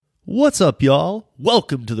What's up, y'all?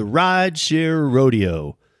 Welcome to the Rideshare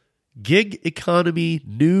Rodeo, gig economy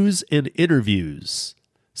news and interviews,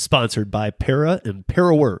 sponsored by Para and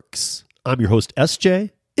ParaWorks. I'm your host,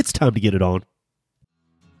 SJ. It's time to get it on.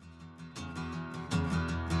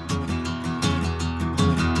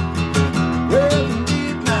 Well,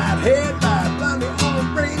 midnight headlight, blindly on a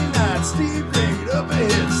rainy night, steep grade up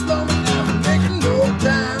ahead, slow me down and making no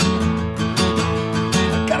time.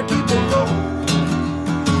 I gotta keep it rolling.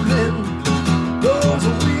 Those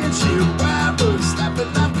are windshield wipers slapping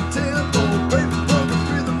out the tempo, baby,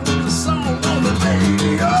 perfect rhythm with the song on the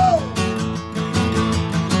radio.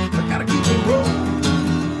 I gotta keep it rolling.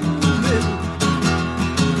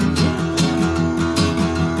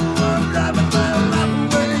 I'm driving my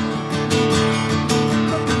life away.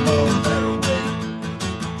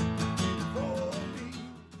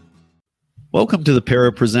 Welcome to the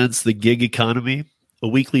Para Presents the Gig Economy, a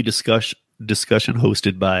weekly discussion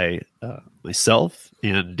hosted by myself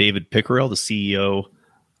and David Pickerel, the CEO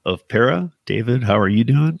of Para. David, how are you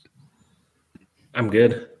doing? I'm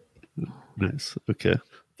good. Nice. Okay.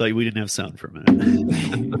 Thought we didn't have sound for a minute.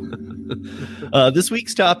 This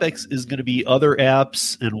week's topics is going to be other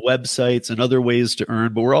apps and websites and other ways to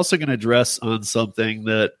earn, but we're also going to address on something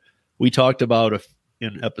that we talked about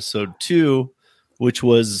in episode 2, which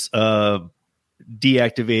was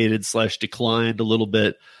deactivated / declined a little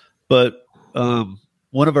bit. But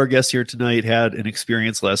one of our guests here tonight had an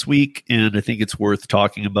experience last week, and I think it's worth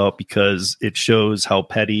talking about because it shows how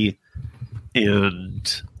petty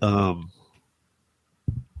and how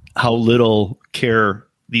little care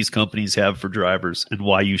these companies have for drivers and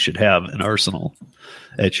why you should have an arsenal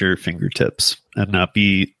at your fingertips and not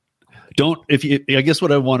be I guess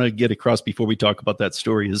what I want to get across before we talk about that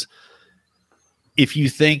story is if you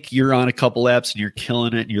think you're on a couple apps and you're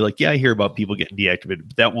killing it and you're like, yeah, I hear about people getting deactivated,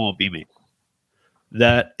 but that won't be me.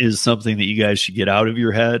 That is something that you guys should get out of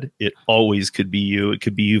your head. It always could be you. It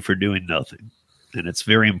could be you for doing nothing. And it's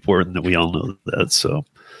very important that we all know that. So,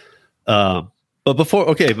 but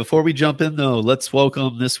before we jump in though, let's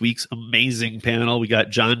welcome this week's amazing panel. We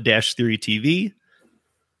got John Theory TV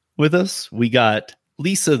with us. We got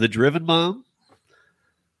Lisa, the Driven Mom,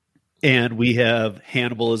 and we have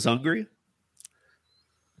Hannibal is Hungry.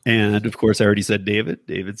 And of course, I already said David.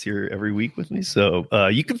 David's here every week with me. So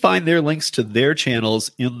you can find their links to their channels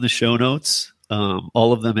in the show notes.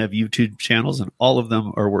 All of them have YouTube channels and all of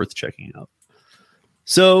them are worth checking out.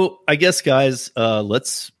 So I guess, guys,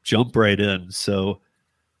 let's jump right in. So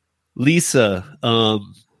Lisa,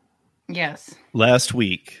 yes. Last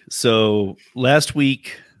week,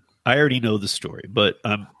 I already know the story, but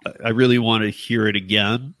I really want to hear it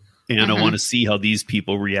again. And I want to see how these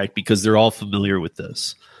people react because they're all familiar with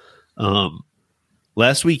this.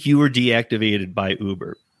 Last week you were deactivated by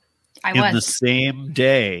Uber. I was. The same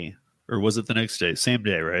day, or was it the next day? Same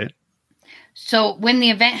day, right? So when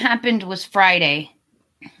the event happened was Friday,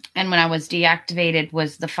 and when I was deactivated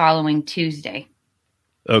was the following Tuesday.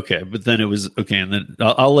 Okay, but then it was okay, and then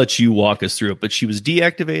I'll let you walk us through it. But she was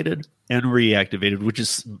deactivated and reactivated, which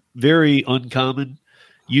is very uncommon.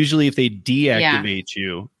 Usually, if they deactivate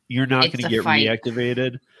you, you're not going to get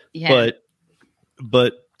reactivated. Yeah.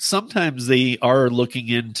 But sometimes they are looking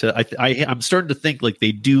into. I'm starting to think like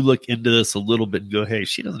they do look into this a little bit and go, "Hey,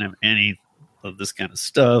 she doesn't have any of this kind of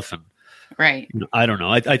stuff." And right, I don't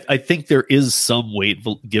know. I think there is some weight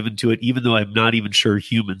given to it, even though I'm not even sure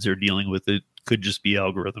humans are dealing with it. Could just be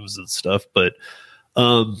algorithms and stuff. But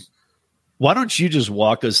why don't you just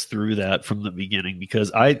walk us through that from the beginning?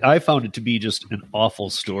 Because I found it to be just an awful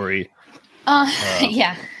story.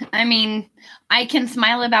 Yeah. I mean, I can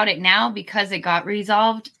smile about it now because it got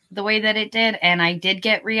resolved the way that it did. And I did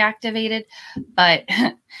get reactivated. But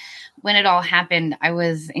when it all happened, I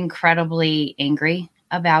was incredibly angry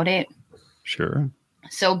about it. Sure.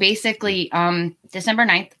 So basically, December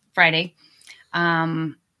 9th, Friday,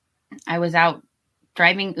 I was out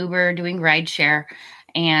driving Uber, doing rideshare,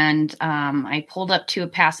 and I pulled up to a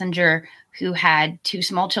passenger who had 2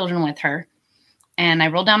 small children with her. And I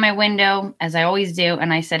rolled down my window, as I always do,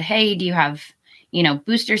 and I said, hey, do you have,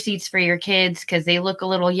 booster seats for your kids? Because they look a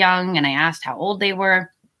little young. And I asked how old they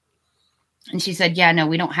were. And she said, yeah, no,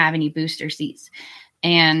 we don't have any booster seats.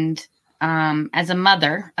 And as a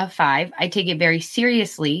mother of 5, I take it very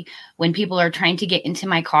seriously when people are trying to get into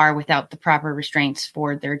my car without the proper restraints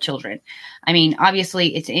for their children. I mean,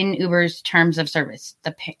 obviously, it's in Uber's terms of service.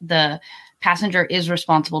 The passenger is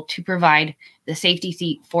responsible to provide the safety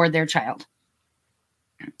seat for their child.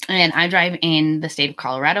 And I drive in the state of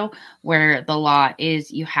Colorado, where the law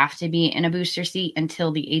is you have to be in a booster seat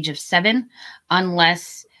until the age of 7,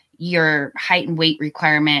 unless your height and weight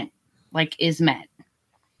requirement is met.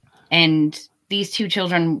 And these two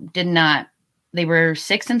children they were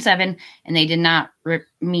 6 and 7, and they did not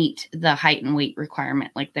meet the height and weight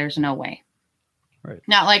requirement. Like, there's no way. Right.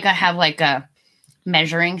 Not like I have like a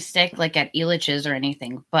measuring stick like at Elitch's or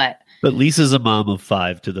anything, but Lisa's a mom of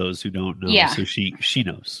 5 to those who don't know. Yeah. So she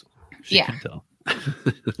knows. She Yeah. can tell.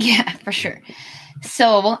 yeah, for sure.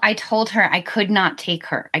 So I told her I could not take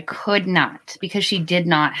her. I could not, because she did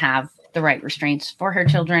not have the right restraints for her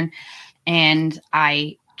children. And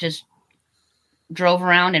I just drove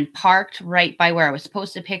around and parked right by where I was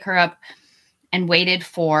supposed to pick her up and waited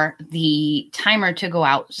for the timer to go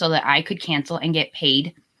out so that I could cancel and get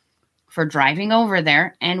paid for driving over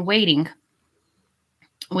there and waiting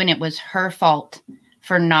when it was her fault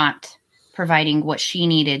for not providing what she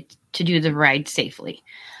needed to do the ride safely.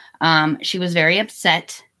 She was very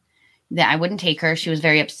upset that I wouldn't take her. She was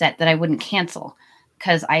very upset that I wouldn't cancel,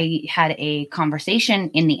 because I had a conversation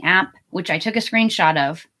in the app, which I took a screenshot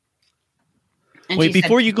of. And Wait, she said,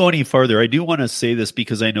 before you go any farther, I do want to say this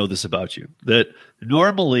because I know this about you, that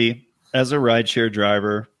normally as a rideshare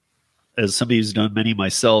driver, as somebody who's done many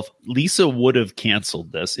myself, Lisa would have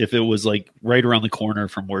canceled this if it was like right around the corner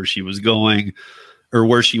from where she was going or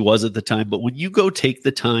where she was at the time. But when you go take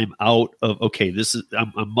the time out of, okay,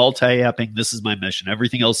 I'm multi-apping, this is my mission,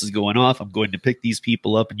 everything else is going off, I'm going to pick these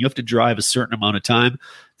people up, and you have to drive a certain amount of time,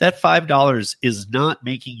 that $5 is not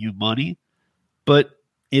making you money, but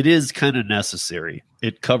it is kind of necessary.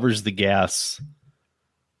 It covers the gas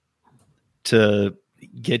to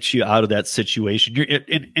get you out of that situation.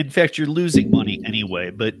 In fact, you're losing money anyway,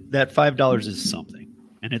 but that $5 is something,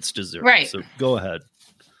 and it's deserved. Right. So go ahead.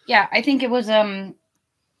 Yeah, I think it was,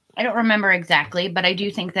 I don't remember exactly, but I do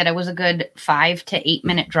think that it was a good 5 to 8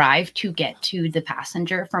 minute drive to get to the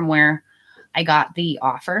passenger from where I got the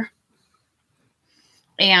offer.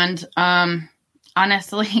 And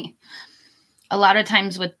honestly, a lot of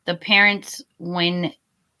times with the parents, when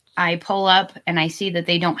I pull up and I see that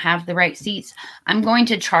they don't have the right seats, I'm going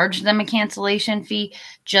to charge them a cancellation fee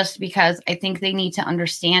just because I think they need to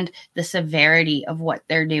understand the severity of what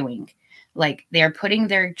they're doing. Like, they're putting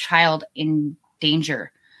their child in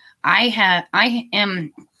danger. I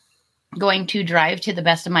am going to drive to the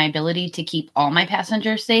best of my ability to keep all my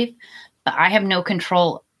passengers safe, but I have no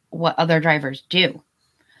control what other drivers do.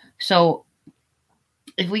 So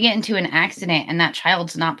if we get into an accident and that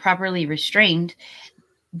child's not properly restrained,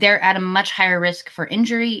 they're at a much higher risk for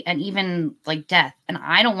injury and even like death. And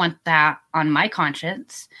I don't want that on my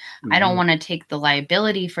conscience. Mm-hmm. I don't want to take the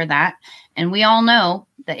liability for that. And we all know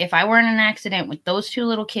that if I were in an accident with those 2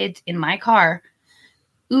 little kids in my car,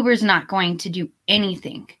 Uber's not going to do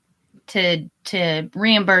anything to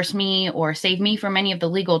reimburse me or save me from any of the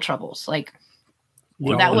legal troubles. Like,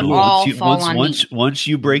 that would all fall on me. Once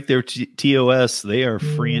you break their TOS, they are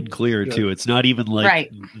free and clear too. It's not even like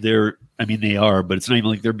they are, but it's not even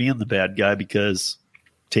like they're being the bad guy, because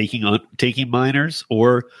taking minors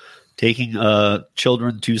or taking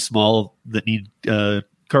children too small that need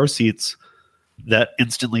car seats, that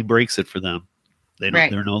instantly breaks it for them.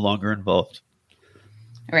 They're no longer involved.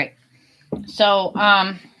 Right. So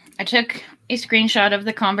I took a screenshot of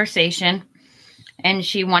the conversation, and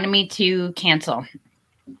she wanted me to cancel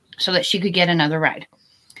so that she could get another ride.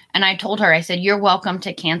 And I told her, I said, you're welcome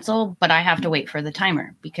to cancel, but I have to wait for the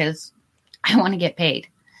timer because I want to get paid.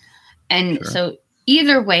 And so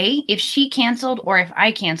either way, if she canceled or if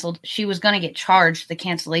I canceled, she was going to get charged the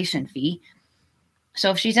cancellation fee.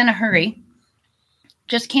 So if she's in a hurry,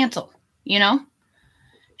 just cancel,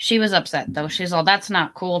 She was upset, though. She's all, that's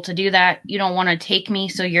not cool to do that. You don't want to take me,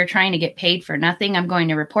 so you're trying to get paid for nothing. I'm going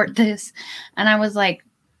to report this. And I was like,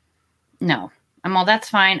 no. I'm all, that's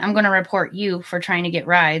fine. I'm going to report you for trying to get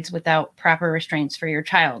rides without proper restraints for your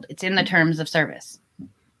child. It's in the terms of service.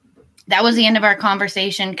 That was the end of our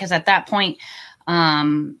conversation, because at that point,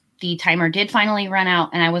 the timer did finally run out,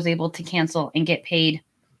 and I was able to cancel and get paid.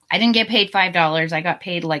 I didn't get paid $5. I got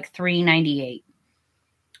paid like $3.98.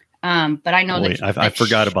 But I know I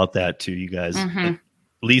forgot about that too, you guys. Mm-hmm.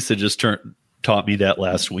 Lisa just taught me that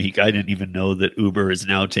last week. I didn't even know that Uber is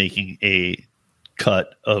now taking a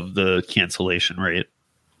cut of the cancellation rate.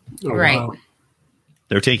 Oh, right. Wow.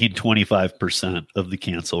 They're taking 25% of the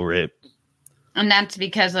cancel rate. And that's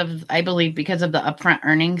because of the upfront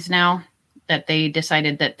earnings now, that they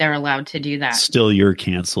decided that they're allowed to do that. Still your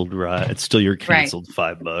canceled ride. It's still your canceled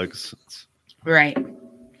 $5. Right.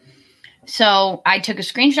 So I took a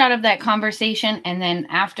screenshot of that conversation, and then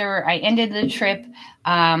after I ended the trip,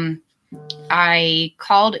 I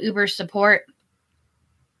called Uber support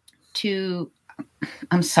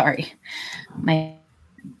I'm sorry. My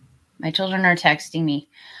children are texting me.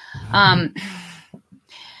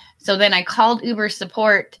 So then I called Uber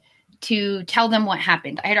support to tell them what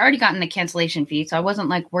happened. I had already gotten the cancellation fee, so I wasn't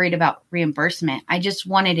like worried about reimbursement. I just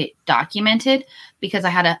wanted it documented because I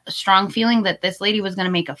had a strong feeling that this lady was going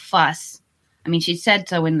to make a fuss. I mean, she said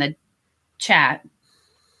so in the chat,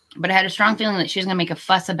 but I had a strong feeling that she was going to make a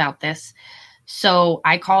fuss about this. So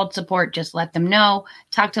I called support, just let them know,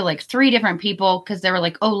 talked to like 3 different people because they were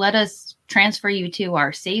like, oh, let us transfer you to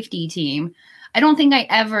our safety team. I don't think I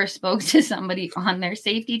ever spoke to somebody on their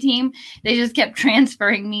safety team. They just kept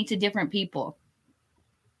transferring me to different people.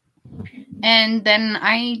 And then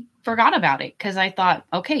I forgot about it because I thought,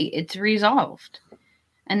 okay, it's resolved.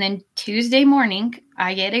 And then Tuesday morning,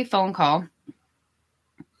 I get a phone call.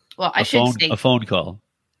 Well, I should say a phone call.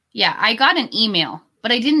 Yeah, I got an email,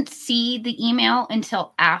 but I didn't see the email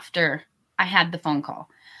until after I had the phone call.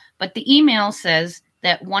 But the email says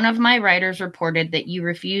that one of my riders reported that you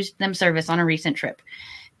refused them service on a recent trip.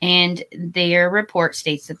 And their report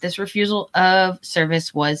states that this refusal of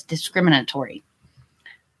service was discriminatory.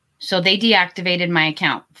 So they deactivated my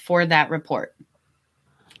account for that report.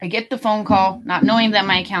 I get the phone call, not knowing that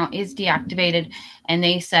my account is deactivated, and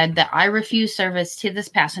they said that I refused service to this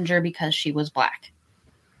passenger because she was Black.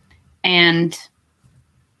 And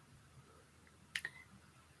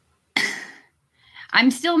I'm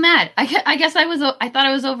still mad. I guess I thought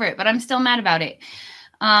I was over it, but I'm still mad about it.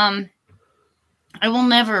 I will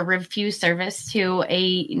never refuse service to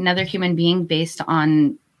another human being based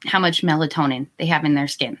on how much melatonin they have in their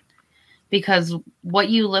skin, because what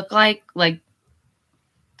you look like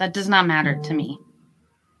that does not matter to me.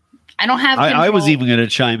 I don't have control. I was even going to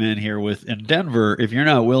chime in here with, in Denver, if you're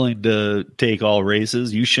not willing to take all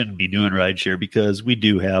races, you shouldn't be doing rideshare, because we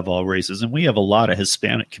do have all races, and we have a lot of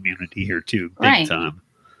Hispanic community here too, big time.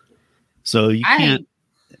 So you can't.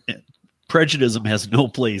 Prejudice has no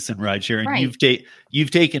place in rideshare, and you've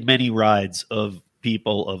taken many rides of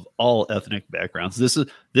people of all ethnic backgrounds. This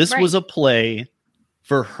was a play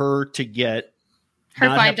for her to get her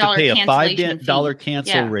 $5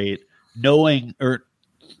 cancel rate, knowing, or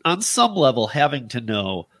on some level having to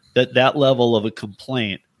know that level of a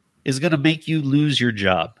complaint is going to make you lose your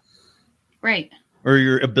job. Right. Or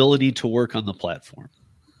your ability to work on the platform.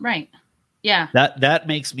 Right. Yeah. That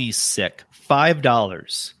makes me sick.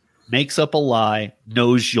 $5 makes up a lie,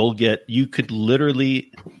 knows you could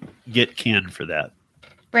literally get canned for that.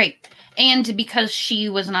 Right. And because she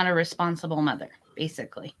was not a responsible mother,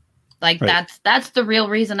 basically. That's the real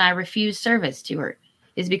reason I refused service to her,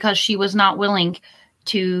 is because she was not willing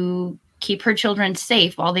to keep her children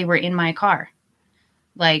safe while they were in my car.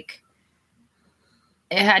 It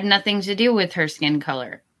had nothing to do with her skin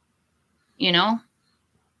color,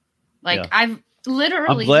 I've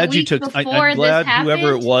literally, I'm glad you took, I'm glad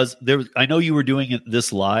whoever it was, I know you were doing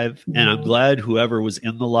this live, and I'm glad whoever was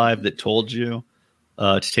in the live that told you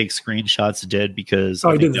to take screenshots did, because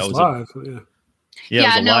I did this live. Yeah, it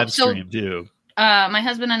was a live stream too. My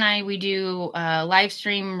husband and I, we do live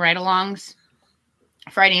stream ride-alongs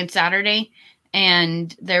Friday and Saturday,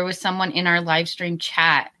 and there was someone in our live stream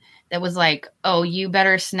chat that was like, oh, you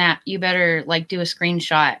better do a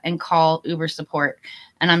screenshot and call Uber support.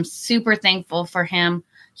 And I'm super thankful for him.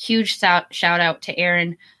 Huge shout out to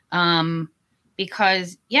Aaron.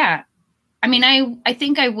 Because I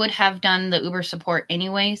think I would have done the Uber support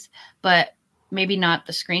anyways, but maybe not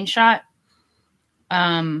the screenshot.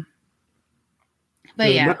 But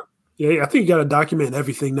yeah. Yeah, I think you got to document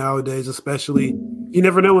everything nowadays, especially you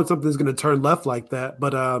never know when something's going to turn left like that.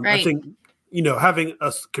 But I think, having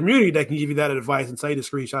a community that can give you that advice and say the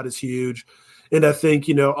screenshot is huge. And I think,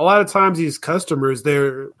 a lot of times these customers,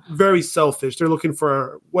 they're very selfish. They're looking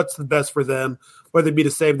for what's the best for them, whether it be to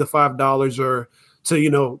save the $5 or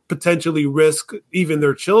to, potentially risk even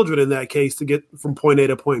their children in that case to get from point A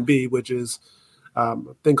to point B, which is, I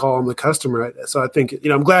think, all on the customer. So I think,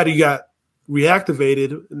 I'm glad you got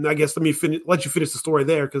reactivated. And I guess let you finish the story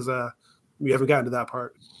there, because we haven't gotten to that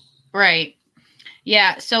part. Right.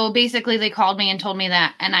 Yeah. So basically they called me and told me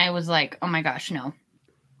that. And I was like, oh my gosh, no.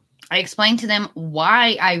 I explained to them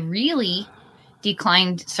why I really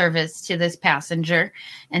declined service to this passenger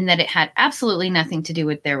and that it had absolutely nothing to do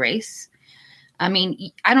with their race. I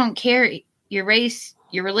mean, I don't care your race,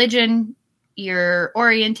 your religion, your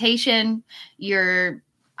orientation, your,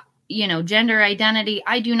 gender identity.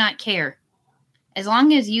 I do not care. As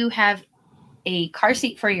long as you have a car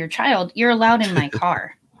seat for your child, you're allowed in my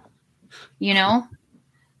car.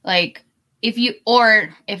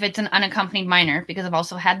 If it's an unaccompanied minor, because I've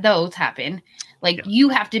also had those happen, you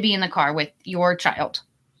have to be in the car with your child,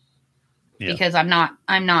 because I'm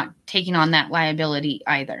not taking on that liability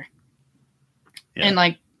either. Yeah.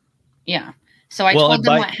 And So I told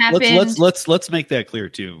them what happened. Let's make that clear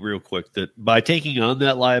too, real quick. That by taking on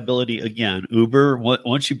that liability again, Uber,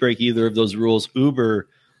 once you break either of those rules, Uber,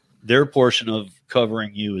 their portion of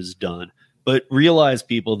covering you is done. But realize,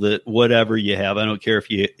 people, that whatever you have, I don't care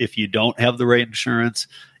if you don't have the right insurance,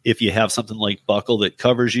 if you have something like Buckle that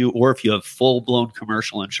covers you, or if you have full blown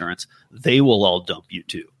commercial insurance, they will all dump you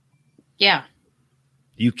too. Yeah.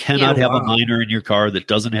 You cannot have a minor in your car that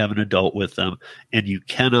doesn't have an adult with them, and you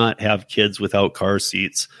cannot have kids without car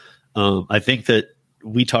seats. I think that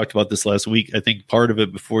we talked about this last week. I think part of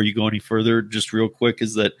it, before you go any further, just real quick,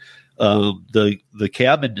 is that the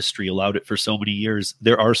cab industry allowed it for so many years.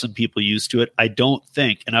 There are some people used to it. I don't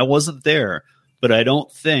think, and I wasn't there, but I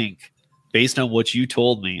don't think, based on what you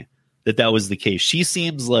told me, that was the case. She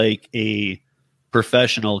seems like a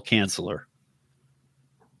professional canceller.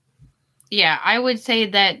 Yeah, I would say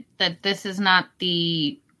that this is not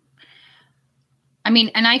the. I mean,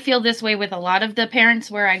 and I feel this way with a lot of the parents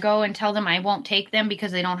where I go and tell them I won't take them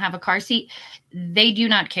because they don't have a car seat. They do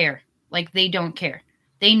not care. Like, they don't care.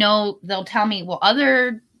 They know, they'll tell me, well,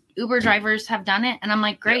 other Uber drivers have done it. And I'm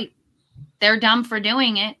like, great. They're dumb for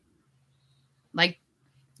doing it. Like,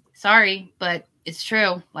 sorry, but it's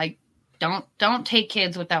true. Like, don't take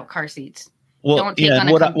kids without car seats. Well, yeah,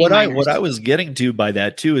 and what I was getting to by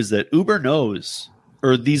that too is that Uber knows,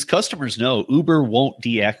 or these customers know, Uber won't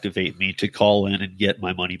deactivate me to call in and get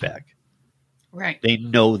my money back. Right. They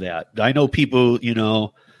know that. I know people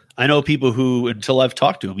who, until I've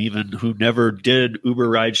talked to them, even who never did Uber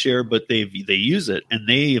rideshare, but they use it, and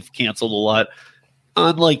they have canceled a lot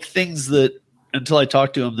on like things that, until I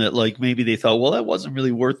talked to them, that like maybe they thought, well, that wasn't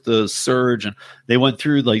really worth the surge. And they went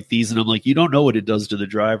through like these, and I'm like, you don't know what it does to the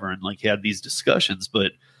driver, and like had these discussions.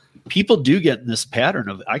 But people do get in this pattern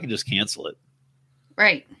of, I can just cancel it.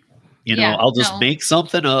 Right. I'll just make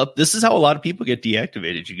something up. This is how a lot of people get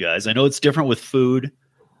deactivated, you guys. I know it's different with food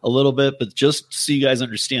a little bit, but just so you guys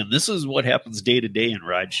understand, this is what happens day to day in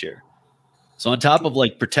rideshare. So on top of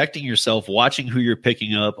like protecting yourself, watching who you're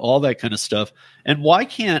picking up, all that kind of stuff. And why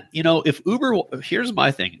can't, if Uber, here's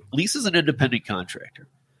my thing, Lisa's an independent contractor.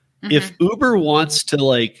 Mm-hmm. If Uber wants to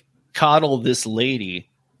like coddle this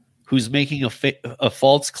lady who's making a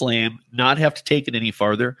false claim, not have to take it any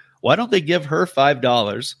farther, why don't they give her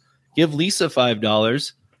 $5, give Lisa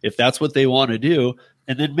 $5 if that's what they want to do,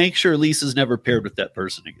 and then make sure Lisa's never paired with that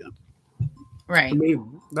person again. Right. I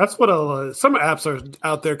mean, that's what some apps are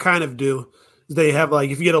out there kind of do. They have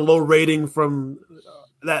like, if you get a low rating from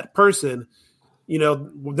that person, they're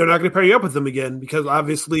not going to pair you up with them again because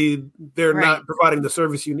obviously they're not providing the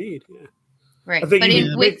service you need. Yeah. Right. But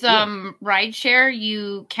with rideshare,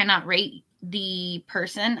 you cannot rate the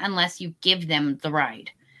person unless you give them the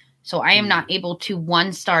ride. So I am not able to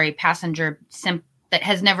one-star a passenger that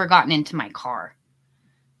has never gotten into my car.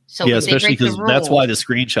 So yeah, especially because that's why the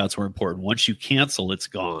screenshots were important. Once you cancel, it's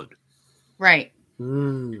gone. Right.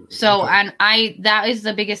 So, and that is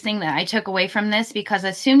the biggest thing that I took away from this, because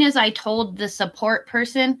as soon as I told the support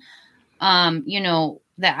person,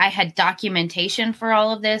 that I had documentation for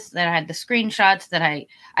all of this, that I had the screenshots, that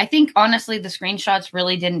I think honestly, the screenshots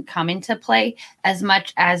really didn't come into play as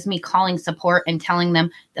much as me calling support and telling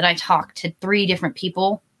them that I talked to 3 different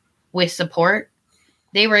people with support.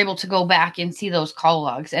 They were able to go back and see those call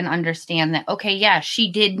logs and understand that, okay, yeah,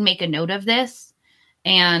 she did make a note of this.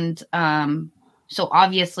 And, so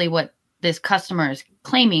obviously what this customer is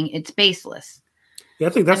claiming, it's baseless. Yeah, I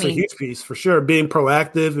think that's a huge piece for sure. Being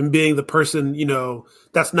proactive and being the person,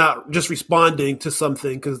 that's not just responding to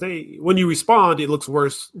something, because when you respond, it looks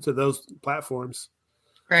worse to those platforms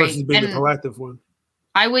versus being the proactive one.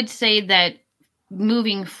 I would say that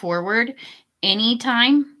moving forward,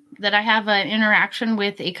 anytime that I have an interaction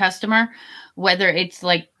with a customer, whether it's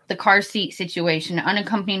like the car seat situation,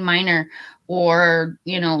 unaccompanied minor, or,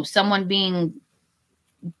 someone being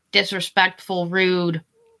disrespectful, rude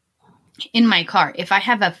in my car, if I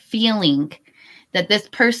have a feeling that this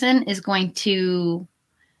person is going to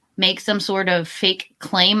make some sort of fake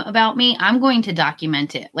claim about me, I'm going to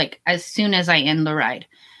document it like as soon as I end the ride.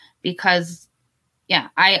 Because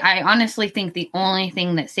I honestly think the only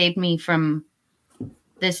thing that saved me from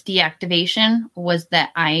this deactivation was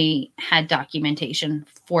that I had documentation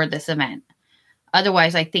for this event.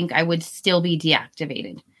 Otherwise, I think I would still be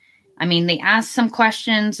deactivated. I mean, they asked some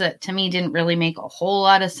questions that to me didn't really make a whole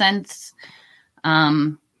lot of sense.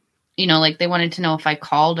 Like they wanted to know if I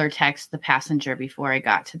called or texted the passenger before I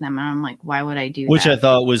got to them. And I'm like, why would I do that? Which I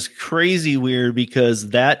thought was crazy weird, because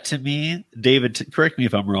that to me, David, correct me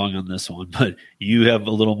if I'm wrong on this one, but you have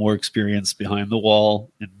a little more experience behind the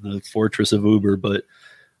wall in the fortress of Uber. But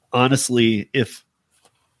honestly, if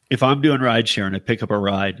I'm doing rideshare and I pick up a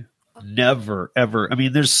ride, never, ever. I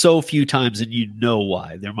mean, there's so few times, and you know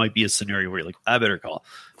why. There might be a scenario where you're like, I better call.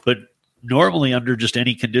 But normally, under just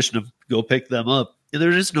any condition of go pick them up,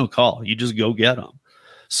 there is no call. You just go get them.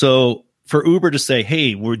 So for Uber to say,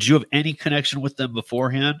 hey, would you have any connection with them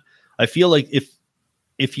beforehand? I feel like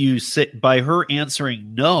if you sit by her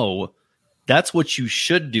answering no, that's what you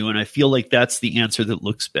should do. And I feel like that's the answer that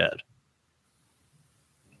looks bad.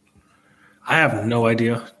 I have no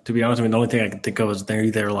idea, to be honest. I mean, the only thing I can think of is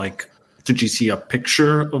they're like, did you see a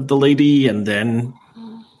picture of the lady and then,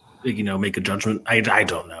 make a judgment? I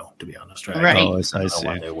don't know, to be honest. Right. Oh, I see.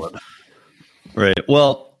 Why they would. Right.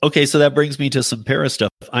 Well, okay. So that brings me to some para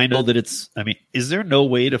stuff. I know that is there no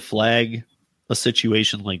way to flag a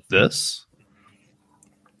situation like this?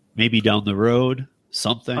 Maybe down the road,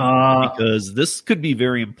 something, because this could be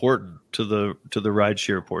very important to the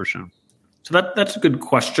rideshare portion. So that's a good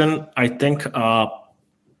question. I think I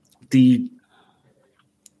think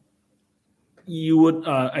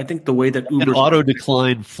the way that Uber's an auto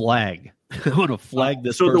decline flag. I want to flag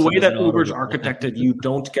this. So the way that Uber's architected, you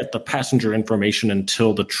don't get the passenger information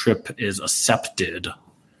until the trip is accepted.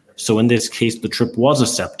 So in this case, the trip was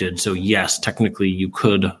accepted. So yes, technically you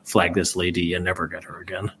could flag this lady and never get her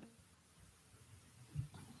again.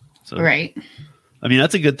 So, right. I mean,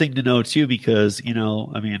 that's a good thing to know too, because, I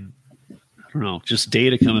don't know, just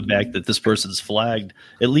data coming back that this person's flagged,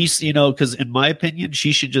 at least, because in my opinion,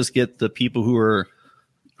 she should just get the people who are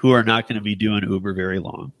not going to be doing Uber very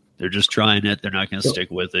long. They're just trying it. They're not going to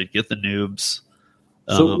stick with it. Get the noobs.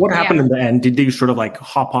 So what happened in the end? Did they sort of like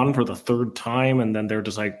hop on for the third time and then they're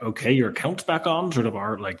just like, okay, your account's back on? Sort of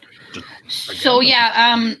are like. So he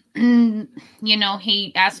asked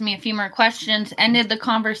me a few more questions, ended the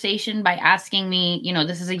conversation by asking me,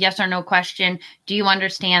 this is a yes or no question. Do you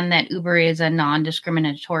understand that Uber is a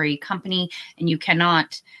non-discriminatory company and you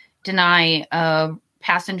cannot deny a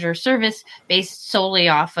passenger service based solely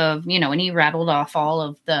off of, and he rattled off all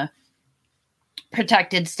of the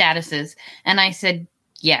protected statuses. And I said,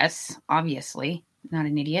 yes, obviously, not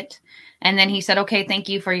an idiot. And then he said, okay, thank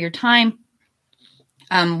you for your time.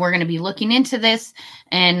 We're going to be looking into this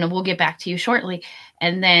and we'll get back to you shortly.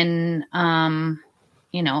 And then,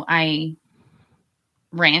 I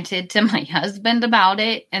ranted to my husband about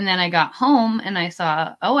it. And then I got home and I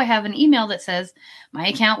saw, I have an email that says my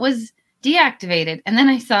account was deactivated. And then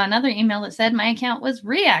I saw another email that said my account was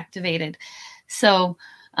reactivated. So,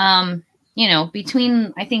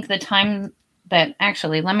 between, I think the time that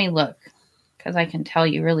actually, let me look because I can tell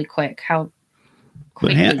you really quick how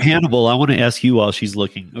quick. Hannibal, I want to ask you while she's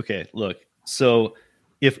looking. Okay, look. So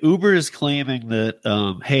if Uber is claiming that,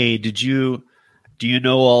 hey, do you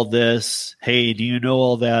know all this? Hey, do you know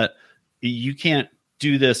all that? You can't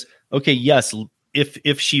do this. Okay, yes.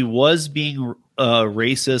 If she was being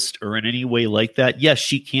racist or in any way like that, yes,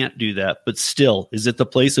 she can't do that. But still, is it the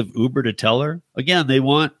place of Uber to tell her? Again, they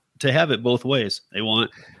want to have it both ways. They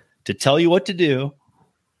want to tell you what to do,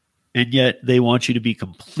 and yet they want you to be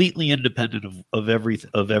completely independent of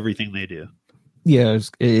everything they do. Yeah,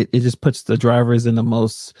 it just puts the drivers in the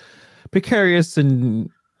most precarious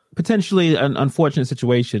and potentially an unfortunate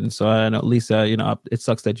situation. So I know, Lisa, it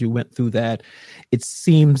sucks that you went through that. It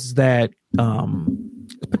seems that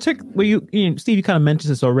particularly Steve, you kind of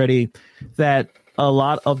mentioned this already, that a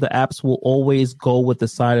lot of the apps will always go with the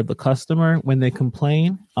side of the customer when they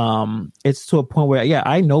complain. It's to a point where,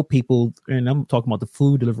 I know people, and I'm talking about the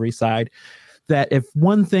food delivery side, that if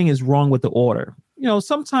one thing is wrong with the order,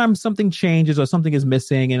 sometimes something changes or something is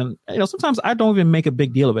missing. And, sometimes I don't even make a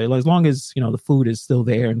big deal of it. As long as, the food is still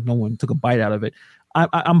there and no one took a bite out of it,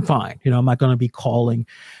 I'm fine. I'm not going to be calling.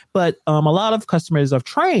 But a lot of customers are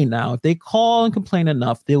trained now. If they call and complain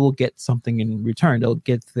enough, they will get something in return. They'll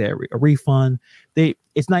get a refund.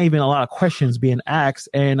 It's not even a lot of questions being asked.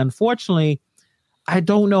 And unfortunately, I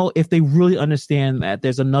don't know if they really understand that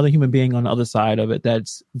there's another human being on the other side of it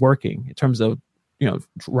that's working in terms of,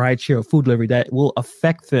 rideshare or food delivery that will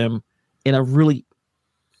affect them in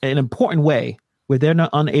an important way where they're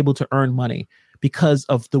not unable to earn money because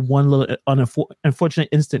of the one little unfortunate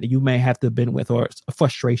incident that you may have to have been with, or a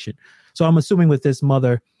frustration. So I'm assuming with this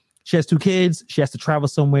mother, she has 2 kids, she has to travel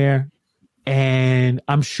somewhere, and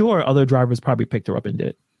I'm sure other drivers probably picked her up and did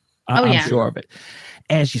it. I'm sure of it.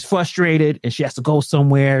 And she's frustrated and she has to go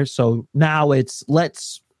somewhere. So now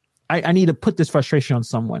I need to put this frustration on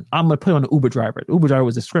someone. I'm going to put it on the Uber driver. The Uber driver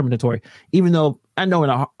was discriminatory, even though I know in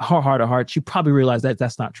her heart of heart, she probably realized that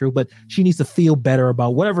that's not true, but she needs to feel better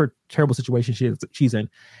about whatever terrible situation she's in.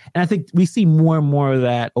 And I think we see more and more of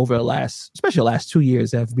that over especially the last 2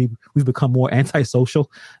 years, as we've become more antisocial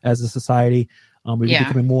as a society. We're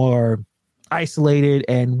becoming more isolated,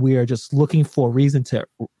 and we are just looking for a reason to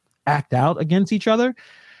act out against each other.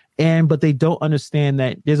 But they don't understand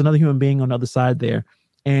that there's another human being on the other side there.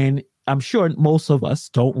 And I'm sure most of us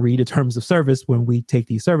don't read the terms of service when we take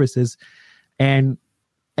these services. And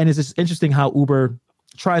it's just interesting how Uber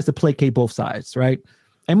tries to placate both sides, right?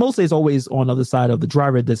 And mostly it's always on the other side of the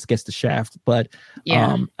driver that gets the shaft. But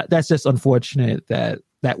that's just unfortunate that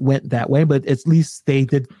went that way. But at least they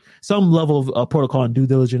did some level of protocol and due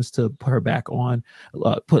diligence to put her back on,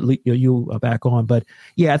 put you back on. But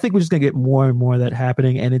yeah, I think we're just going to get more and more of that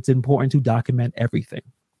happening. And it's important to document everything.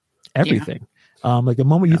 Like the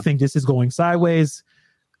moment you think this is going sideways,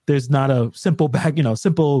 there's not a simple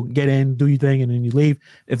simple get in, do your thing, and then you leave.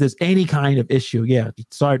 If there's any kind of issue,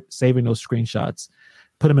 start saving those screenshots,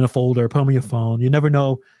 put them in a folder, put them on your phone. You never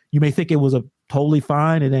know. You may think it was a totally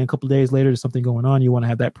fine, and then a couple of days later, there's something going on. You want to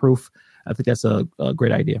have that proof. I think that's a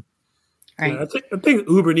great idea. Right. Yeah, I think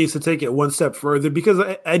Uber needs to take it one step further, because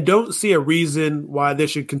I don't see a reason why this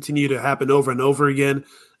should continue to happen over and over again.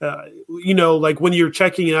 Like when you're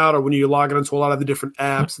checking out or when you're logging into a lot of the different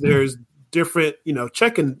apps, there's different,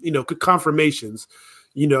 checking, confirmations,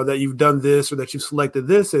 that you've done this or that you've selected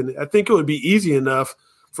this. And I think it would be easy enough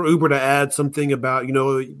for Uber to add something about,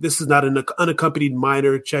 this is not an unaccompanied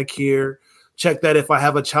minor, check here. Check that if I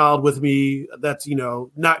have a child with me that's,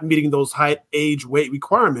 not meeting those height, age, weight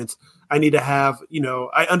requirements, I need to have,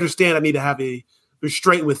 I understand I need to have a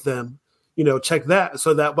restraint with them, check that,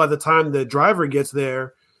 so that by the time the driver gets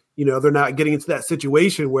there, they're not getting into that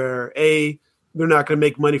situation where A, they're not going to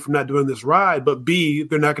make money from not doing this ride, but B,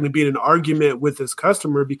 they're not going to be in an argument with this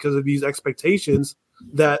customer because of these expectations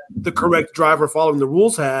that the correct driver following the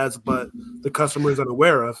rules has, but the customer is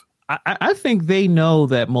unaware of. I think they know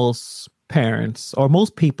that most parents or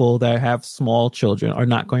most people that have small children are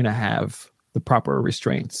not going to have the proper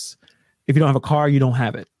restraints. If you don't have a car, you don't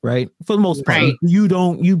have it, right? For the most part,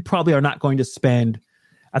 you probably are not going to spend,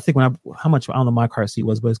 I think how much, I don't know my car seat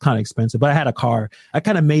was, but it's kind of expensive. But I had a car. I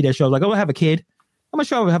kind of made that show. I was like, I have a kid. I'm going to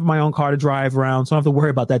sure I have my own car to drive around, so I don't have to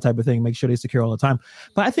worry about that type of thing. Make sure they're secure all the time.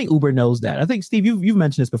 But I think Uber knows that. I think, Steve, you've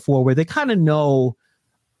mentioned this before, where they kind of know,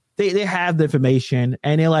 they have the information,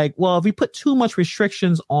 and they're like, well, if we put too much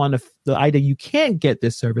restrictions on the idea you can't get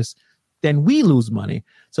this service, then we lose money.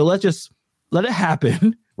 So let's just let it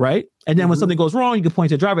happen, right? And then when something goes wrong, you can point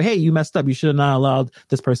to the driver, hey, you messed up. You should have not allowed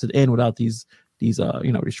this person in without these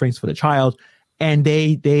restraints for the child. And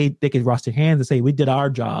they can wash their hands and say, we did our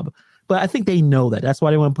job. But I think they know that. That's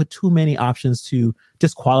why they want to put too many options to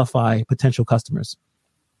disqualify potential customers.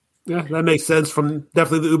 Yeah, that makes sense from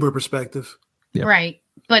definitely the Uber perspective. Yep. Right.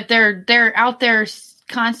 But they're out there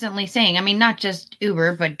constantly saying, I mean, not just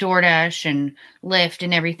Uber, but DoorDash and Lyft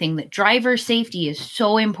and everything, that driver safety is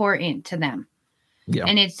so important to them. Yeah.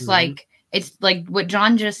 And it's like what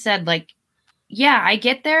John just said, like, yeah, I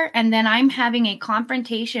get there and then I'm having a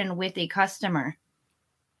confrontation with a customer.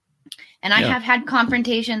 And I have had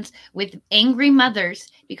confrontations with angry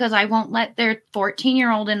mothers because I won't let their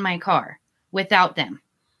 14-year-old in my car without them.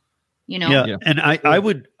 Yeah. And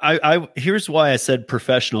I here's why I said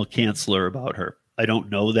professional canceller about her. I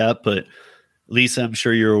don't know that, but Lisa, I'm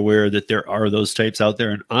sure you're aware that there are those types out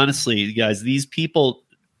there. And honestly, guys, these people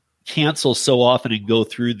cancel so often and go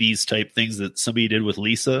through these type things that somebody did with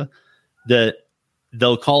Lisa, that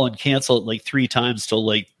they'll call and cancel it like 3 times till,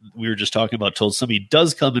 like we were just talking about, till somebody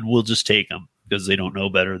does come and we'll just take them because they don't know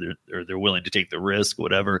better. They're willing to take the risk,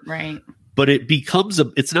 whatever. Right. But it becomes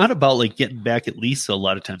it's not about like getting back at Lisa a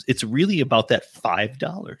lot of times. It's really about that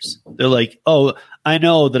 $5. They're like, oh, I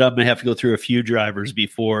know that I'm going to have to go through a few drivers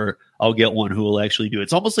before I'll get one who will actually do it.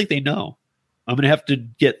 It's almost like they know I'm going to have to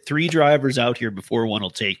get 3 drivers out here before one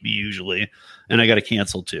will take me usually. And I got to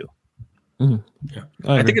cancel 2. Mm-hmm. Yeah.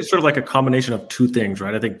 I think it's sort of like a combination of 2 things,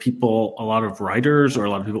 right? I think a lot of riders or a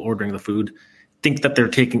lot of people ordering the food think that they're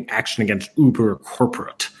taking action against Uber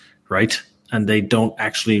corporate, right? And they don't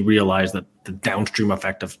actually realize that the downstream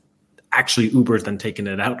effect of actually Uber's then taking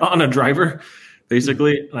it out on a driver,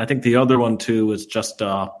 basically. And I think the other one too is just,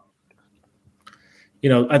 I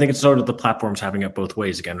think it's sort of the platforms having it both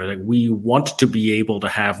ways again. Right? Like, we want to be able to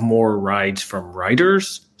have more rides from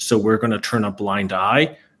riders, so we're going to turn a blind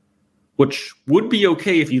eye, which would be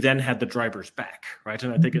okay if you then had the drivers back, right?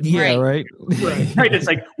 And I think it's right. Right. It's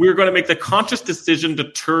like we're going to make the conscious decision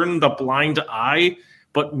to turn the blind eye,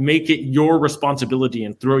 but make it your responsibility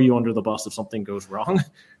and throw you under the bus if something goes wrong,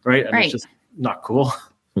 right? And it's just not cool.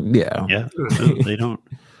 Yeah. Yeah. They don't.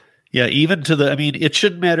 Yeah. Even it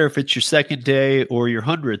shouldn't matter if it's your 2nd day or your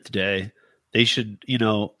 100th day. They should,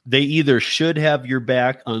 they either should have your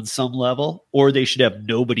back on some level or they should have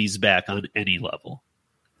nobody's back on any level.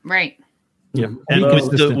 Right. Yeah. And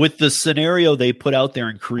Although- with the scenario they put out there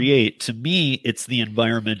and create, to me, it's the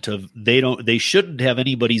environment of they shouldn't have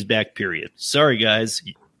anybody's back, period. Sorry, guys.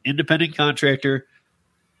 Independent contractor,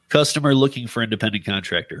 customer looking for independent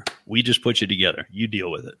contractor. We just put you together. You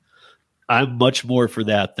deal with it. I'm much more for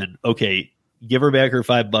that than, okay, give her back her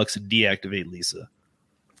 $5 and deactivate Lisa.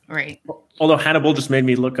 Right. Although Hannibal just made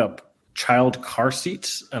me look up child car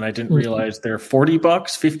seats, and I didn't realize they're $40,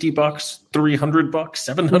 $50, $300,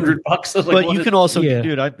 $700. I was like, But you can also, yeah.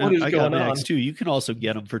 dude, I what is got going Max on? too. You can also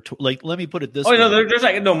get them for, like, let me put it this Oh way. no, there's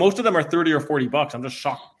like no. Most of them are $30 or $40. I'm just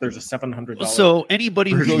shocked. There's a $700. So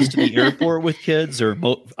anybody who goes to the airport with kids, or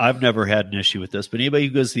I've never had an issue with this, but anybody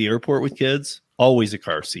who goes to the airport with kids, always a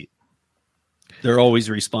car seat. They're always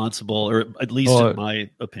responsible, or at least in my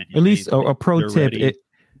opinion. At least a pro they're tip: ready.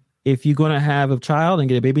 if you're going to have a child and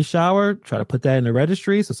get a baby shower, try to put that in the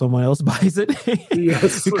registry so someone else buys it.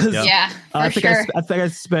 Yes. Because Yeah, for I think sure. I think I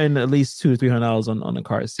spend at least $200 to $300 on the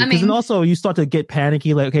car seat. I Because mean- then also you start to get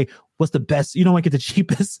panicky, like, okay, what's the best? You don't want to get the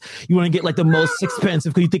cheapest. You want to get like the most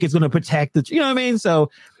expensive because you think it's going to protect the. You know what I mean? So,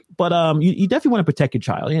 but you definitely want to protect your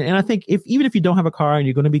child. And I think even if you don't have a car and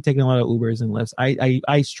you're going to be taking a lot of Ubers and Lyfts,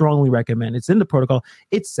 I strongly recommend. It's in the protocol.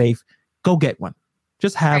 It's safe. Go get one.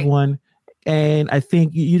 Just have Right. one. And I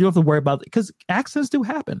think you don't have to worry about it because accidents do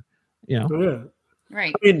happen. You know. Oh, yeah.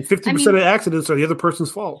 Right. I mean, 50% of accidents are the other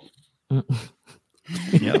person's fault.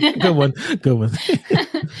 Yeah. Good one. Good one.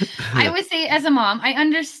 I would say, as a mom, I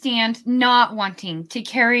understand not wanting to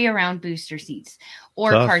carry around booster seats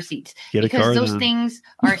or Tough. car seats Get a because car those then. things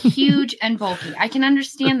are huge and bulky. I can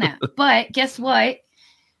understand that. But guess what?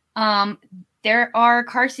 There are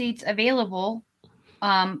car seats available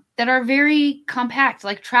that are very compact,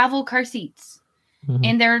 like travel car seats, Mhm.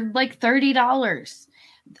 and they're like $30.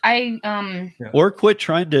 Or quit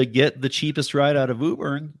trying to get the cheapest ride out of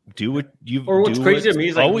Uber and do what you've Or what's do crazy what's to me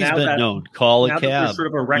is, like, always now been that- known. Call now a that there's cab. sort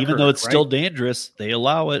of a record, Even though it's still right? dangerous, they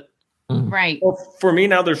allow it. right. Well, for me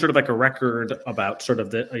now, there's sort of like a record about sort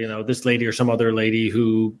of this lady or some other lady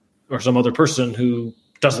or some other person who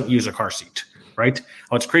doesn't use a car seat, right?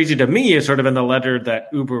 What's crazy to me is sort of in the letter that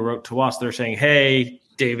Uber wrote to us, they're saying, hey,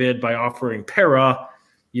 David, by offering Para,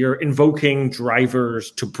 you're invoking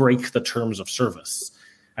drivers to break the terms of service.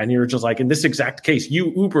 And you're just like, in this exact case,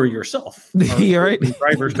 you Uber yourself are You're right. invoking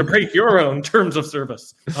drivers to break your own terms of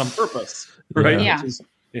service on purpose, right? Yeah. Which is-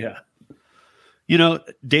 yeah. You know,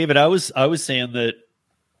 David, I was saying that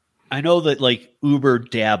I know that like Uber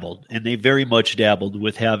dabbled, and they very much dabbled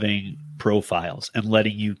with having profiles and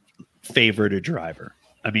letting you favorite a driver.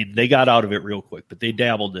 I mean, they got out of it real quick, but they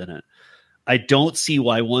dabbled in it. I don't see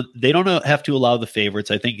why they don't have to allow the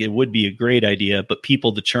favorites. I think it would be a great idea, but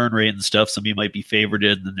people, the churn rate and stuff, some of you might be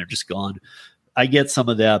favorited and then they're just gone. I get some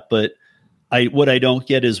of that, but what I don't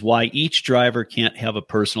get is why each driver can't have a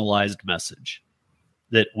personalized message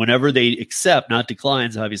that whenever they accept, not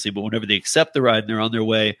declines, obviously, but whenever they accept the ride and they're on their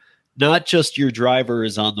way, not just your driver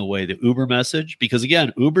is on the way, the Uber message, because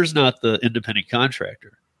again, Uber's not the independent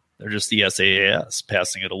contractor. They're just the SaaS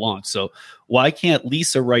passing it along. So why can't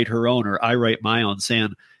Lisa write her own or I write my own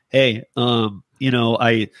saying, hey,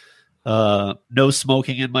 I no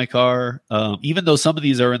smoking in my car, even though some of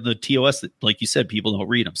these are in the TOS that, like you said, people don't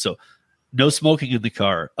read them. So no smoking in the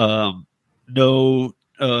car, no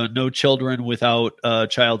children without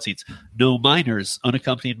child seats, no minors,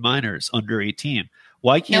 unaccompanied minors under 18.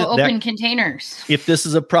 Why can't No open containers. if this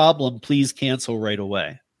is a problem, please cancel right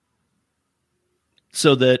away?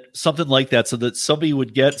 So that something like that, so that somebody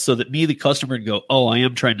would get, so that me, the customer, would go, oh, I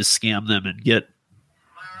am trying to scam them and get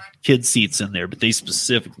kid seats in there, but they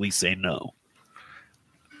specifically say no.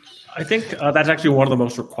 I think that's actually one of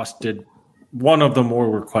the more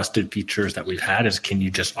requested features that we've had is, can you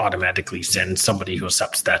just automatically send somebody who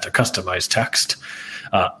accepts that a customized text?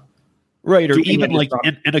 Right. Or Do we even have like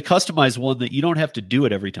to in a customized one that you don't have to do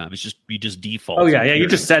it every time. It's just, you just default. Oh yeah. You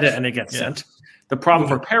just set it and it gets Yeah. sent. The problem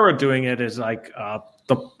for Para doing it is like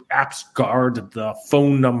the apps guard the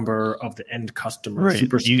phone number of the end customer Right.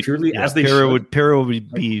 super securely, as they Para should.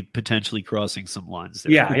 would be potentially crossing some lines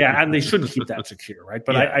there. Yeah, and they should keep that secure, right?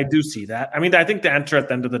 But Yeah. I do see that. I mean, I think the answer at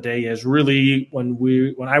the end of the day is really when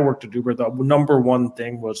I worked at Uber, the number one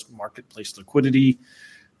thing was marketplace liquidity.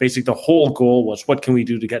 Basically, the whole goal was, what can we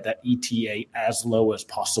do to get that ETA as low as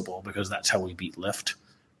possible, because that's how we beat Lyft,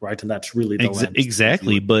 right? And that's really the lens.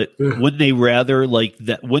 Exactly. But wouldn't they rather like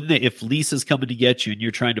that? If Lisa's coming to get you and you're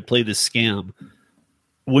trying to play this scam,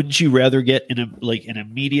 wouldn't you rather get an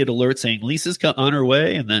immediate alert saying Lisa's on her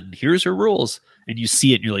way and then here's her rules, and you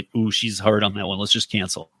see it and you're like, ooh, she's hard on that one. Let's just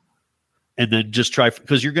cancel. And then just try,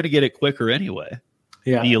 because you're going to get it quicker anyway.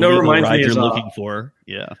 Yeah, the illegal ride you're looking for.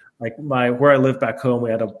 Yeah. Like where I live back home, we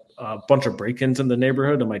had a bunch of break-ins in the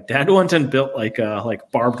neighborhood, and my dad went and built like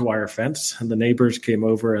barbed wire fence, and the neighbors came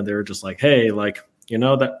over and they were just like, "Hey,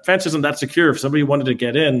 that fence isn't that secure. If somebody wanted to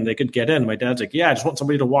get in, they could get in." My dad's like, "Yeah, I just want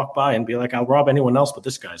somebody to walk by and be like, I'll rob anyone else but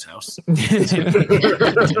this guy's house."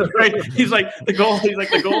 Right? He's like, the goal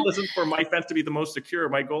isn't for my fence to be the most secure.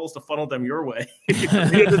 My goal is to funnel them your way.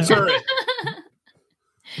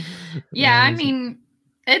 Yeah, I mean,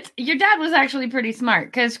 your dad was actually pretty smart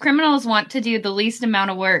because criminals want to do the least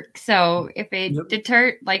amount of work. So if a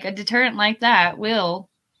deterrent like that will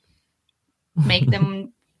make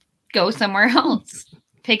them go somewhere else,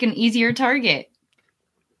 pick an easier target.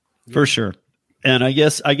 For sure. And I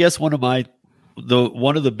guess one of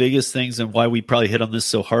the biggest things and why we probably hit on this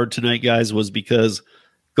so hard tonight, guys, was because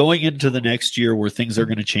going into the next year where things are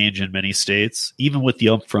going to change in many states, even with the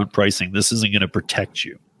upfront pricing, this isn't going to protect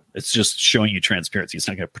you. It's just showing you transparency. It's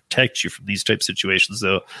not going to protect you from these type of situations,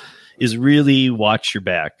 though, is really watch your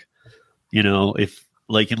back. If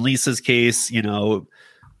like in Lisa's case,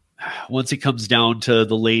 once it comes down to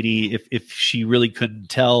the lady, if she really couldn't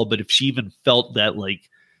tell, but if she even felt that like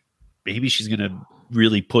maybe she's going to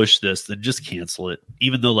really push this, then just cancel it.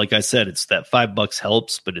 Even though, like I said, it's that $5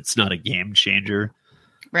 helps, but it's not a game changer.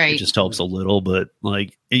 Right. It just helps a little, but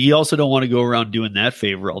like you also don't want to go around doing that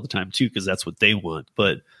favor all the time too, because that's what they want.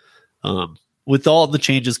 But with all the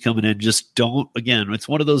changes coming in, just don't, again, it's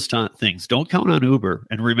one of those things. Don't count on Uber.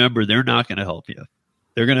 And remember, they're not going to help you.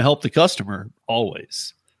 They're going to help the customer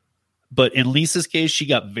always. But in Lisa's case, she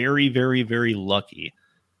got very, very, very lucky.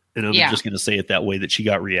 And I'm just going to say it that way, that she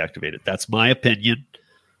got reactivated. That's my opinion.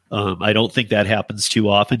 I don't think that happens too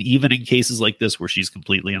often, even in cases like this where she's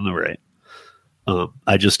completely in the right.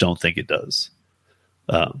 I just don't think it does.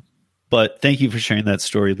 But thank you for sharing that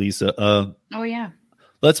story, Lisa. Oh, yeah.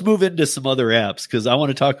 Let's move into some other apps because I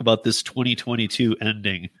want to talk about this 2022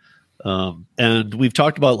 ending. And we've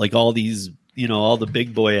talked about like all these, all the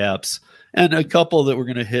big boy apps and a couple that we're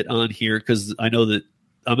going to hit on here because I know that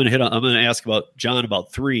I'm going to ask about John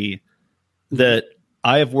about 3 that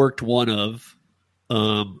I have worked one of.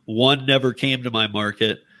 One never came to my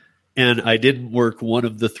market. And I didn't work one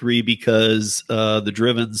of the 3 because the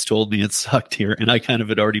Drivens told me it sucked here. And I kind of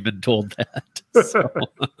had already been told that. So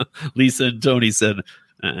Lisa and Tony said,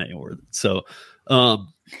 ain't worth it. So the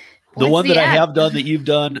one that I have done that you've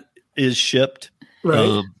done is Shipt.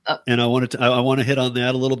 Right. And I want to hit on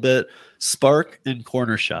that a little bit. Spark and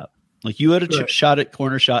Corner Shop. Like you had a shot at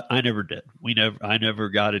Corner Shop. I never did. I never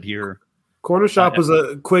got it here. Corner Shop was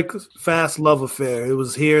a quick, fast love affair. It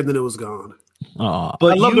was here, then it was gone.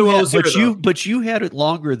 But you had it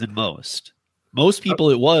longer than most. Most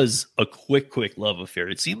people, it was a quick love affair.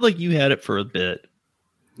 It seemed like you had it for a bit.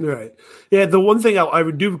 Right. Yeah. The one thing I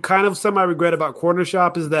would do kind of semi-regret about Corner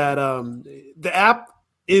Shop is that the app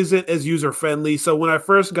isn't as user-friendly. So when I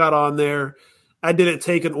first got on there, I didn't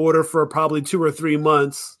take an order for probably 2 or 3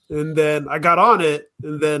 months. And then I got on it.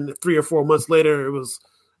 And then 3 or 4 months later, it was,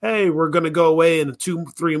 hey, we're going to go away in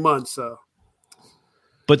 2-3 months. So.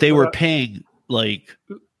 But they were paying like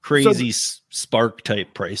crazy Spark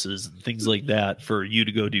type prices and things like that for you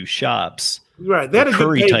to go do shops. Right. They had a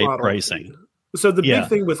Curry good pay type model. Pricing. So the big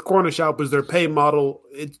thing with Corner Shop was their pay model.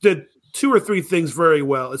 It did 2 or 3 things very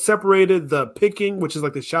well. It separated the picking, which is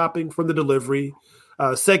like the shopping, from the delivery.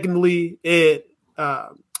 Secondly, it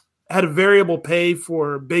had a variable pay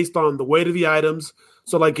based on the weight of the items.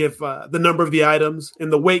 So like if the number of the items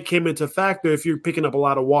and the weight came into factor if you're picking up a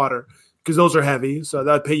lot of water, because those are heavy. So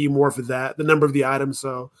that would pay you more for that. The number of the items.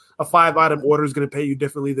 So a 5-item order is going to pay you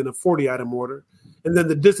differently than a 40-item order. And then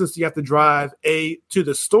the distance you have to drive to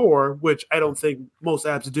the store, which I don't think most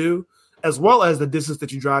apps do, as well as the distance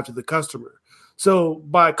that you drive to the customer. So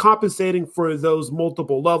by compensating for those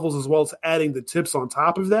multiple levels, as well as adding the tips on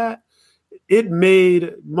top of that, it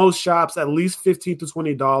made most shops at least $15 to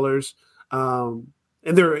 $20.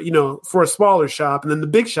 And they're, for a smaller shop, and then the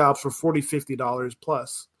big shops were $40, $50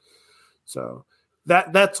 plus. So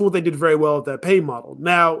that's what they did very well with that pay model.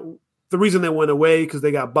 Now, the reason they went away because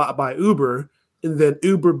they got bought by Uber, and then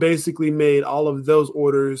Uber basically made all of those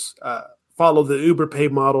orders follow the Uber pay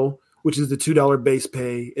model, which is the $2 base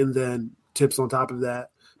pay, and then tips on top of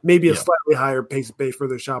that. Maybe a slightly higher pace pay for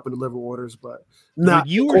their shop and deliver orders, but not.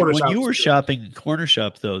 When you were shopping Corner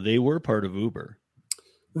Shop, though, they were part of Uber.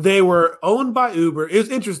 They were owned by Uber. It was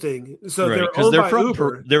interesting. So they're owned by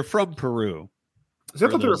Uber. They're from Peru. So I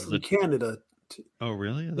thought they were from Canada. Oh,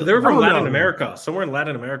 really? They were from Latin America. Somewhere in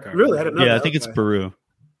Latin America. Really? I didn't know that. I think it's Peru.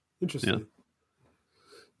 Interesting.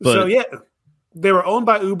 Yeah. They were owned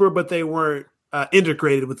by Uber, but they weren't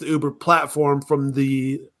integrated with the Uber platform from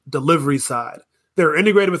the delivery side. they're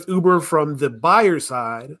integrated with Uber from the buyer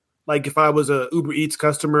side. Like if I was a Uber Eats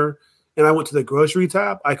customer and I went to the grocery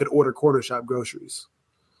tab, I could order Corner Shop groceries.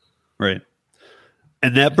 Right.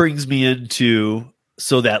 And that brings me into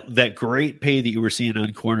that great pay that you were seeing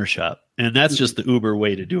on Corner Shop. And that's just the Uber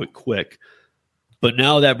way to do it quick. But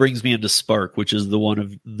now that brings me into Spark, which is the one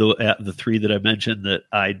of the three that I mentioned that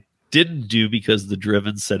I didn't do because the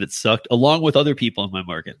Driven said it sucked, along with other people in my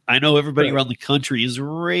market. I know everybody around the country is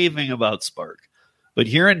raving about Spark. But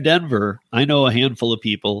here in Denver, I know a handful of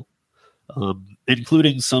people,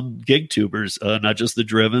 including some gig tubers, not just the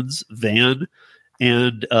Drivens, Van,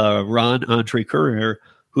 and Ron Entre Courier,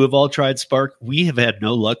 who have all tried Spark. We have had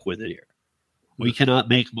no luck with it here. We cannot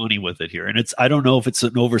make money with it here. And I don't know if it's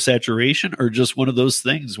an oversaturation or just one of those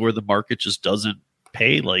things where the market just doesn't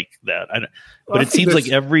pay like that. But it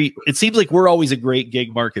seems like we're always a great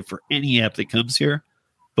gig market for any app that comes here.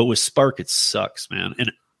 But with Spark, it sucks, man.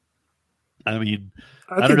 And I mean,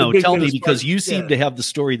 I don't know. Tell me, because you seem to have the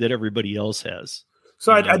story that everybody else has.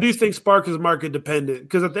 So I do think Spark is market dependent,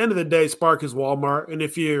 because at the end of the day, Spark is Walmart. And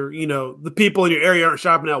if you're, the people in your area aren't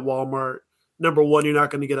shopping at Walmart, number one, you're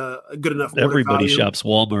not going to get a good enough order Everybody value. shops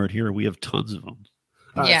Walmart here. We have tons of them.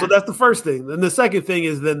 So that's the first thing. And the second thing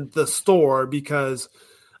is then the store, because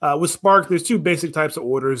with Spark, there's two basic types of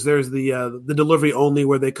orders. There's the delivery only,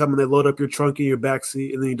 where they come and they load up your trunk in your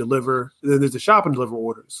backseat and then you deliver. And then there's the shop and deliver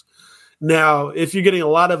orders. Now, if you're getting a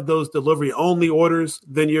lot of those delivery only orders,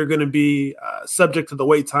 then you're going to be subject to the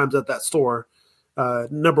wait times at that store.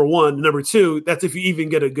 Number one. Number two, that's if you even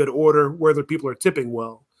get a good order where the people are tipping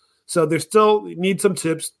well. So there still need some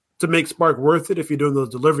tips to make Spark worth it if you're doing those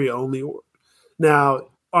delivery only. Now,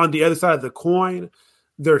 on the other side of the coin,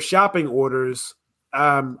 their shopping orders,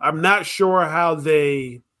 I'm not sure how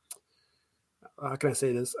they how can I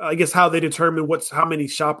say this? I guess how they determine how many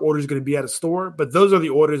shop orders are going to be at a store, but those are the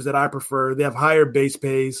orders that I prefer. They have higher base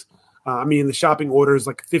pays. The shopping order is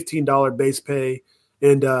like a $15 base pay,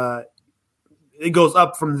 and it goes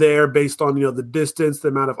up from there based on the distance, the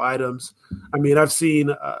amount of items. I've seen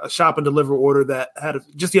a shop and deliver order that had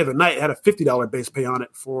just the other night had a $50 base pay on it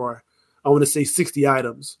for, I want to say, 60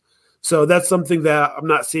 items. So that's something that I'm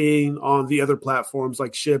not seeing on the other platforms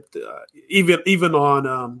like Shipt, even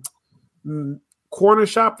on Corner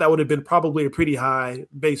Shop. That would have been probably a pretty high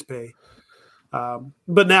base pay.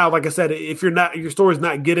 But now, like I said, if your store is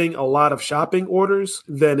not getting a lot of shopping orders,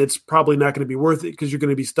 then it's probably not going to be worth it, because you're going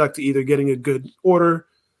to be stuck to either getting a good order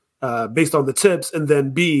based on the tips, and then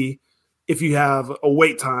B, if you have a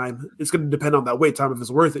wait time, it's going to depend on that wait time if it's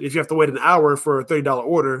worth it. If you have to wait an hour for a $30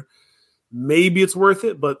 order, maybe it's worth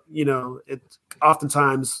it, but it's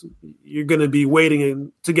oftentimes you're going to be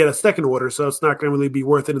waiting to get a second order, so it's not going to really be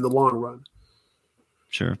worth it in the long run.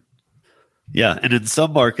 Sure. Yeah, and in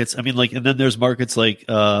some markets, and then there's markets like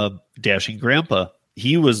Dashing Grandpa.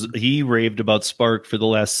 He raved about Spark for the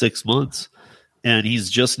last 6 months, and he's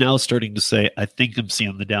just now starting to say, I think I'm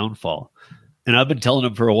seeing the downfall. And I've been telling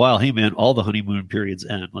him for a while, hey man, all the honeymoon periods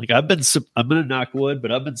end. I'm going to knock wood,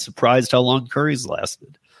 but I've been surprised how long Curry's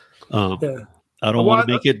lasted. I don't want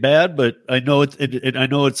to make it bad, but I know I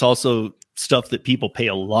know it's also stuff that people pay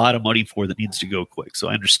a lot of money for that needs to go quick. So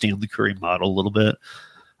I understand the Curry model a little bit,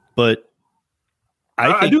 but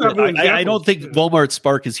I don't think Walmart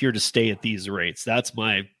Spark is here to stay at these rates. That's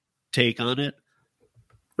my take on it.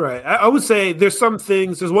 Right. I would say there's some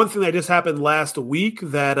things. There's one thing that just happened last week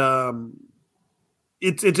that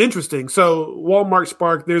it's interesting. So Walmart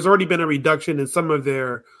Spark, there's already been a reduction in some of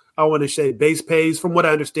their, I want to say, base pays, from what I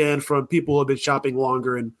understand from people who have been shopping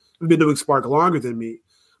longer and have been doing Spark longer than me.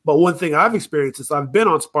 But one thing I've experienced since I've been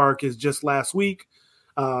on Spark is just last week.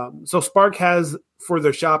 So Spark has, for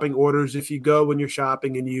their shopping orders, if you go when you're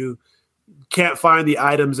shopping and you can't find the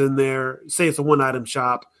items in there, say it's a one item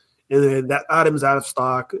shop, and then that item is out of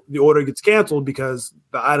stock, the order gets canceled because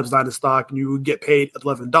the item's not in stock, and you would get paid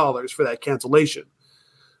 $11 for that cancellation.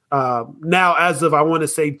 Now, as of, I want to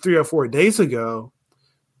say 3 or 4 days ago,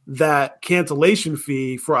 that cancellation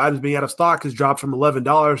fee for items being out of stock has dropped from $11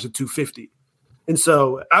 to $2.50. And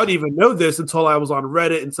so I didn't even know this until I was on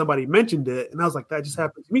Reddit and somebody mentioned it. And I was like, that just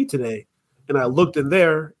happened to me today. And I looked in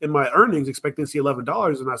there in my earnings expecting to see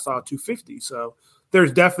 $11, and I saw $2.50. So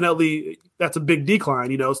there's definitely, that's a big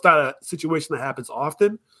decline. It's not a situation that happens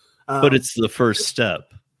often. But it's the first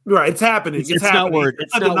step. Right. It's happening. It's not where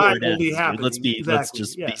it's not where it ends. Happening. Let's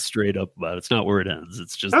just be straight up about it. It's not where it ends.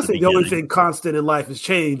 It's just the only thing constant in life is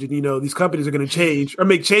change. And, these companies are going to change or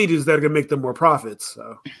make changes that are going to make them more profits.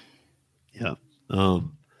 So, yeah.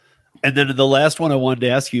 And then the last one I wanted to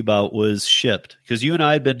ask you about was Shipt, because you and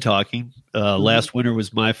I had been talking. Last winter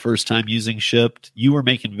was my first time using Shipt. You were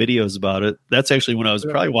making videos about it. That's actually when I was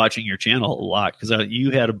probably watching your channel a lot, because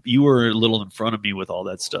you were a little in front of me with all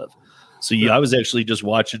that stuff. So I was actually just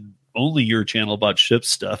watching only your channel about Shipt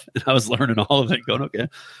stuff, and I was learning all of it. Going, okay,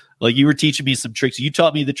 like you were teaching me some tricks. You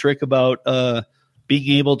taught me the trick about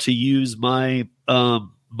being able to use my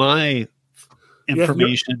my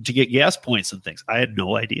information to get gas points and things. I had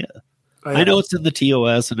no idea. I know it's in the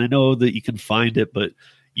TOS, and I know that you can find it, but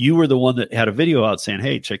you were the one that had a video out saying,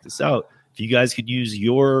 hey, check this out. If you guys can use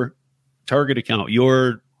your Target account,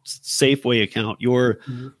 your Safeway account, your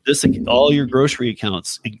all your grocery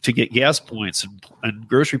accounts to get gas points and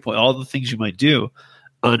grocery point, all the things you might do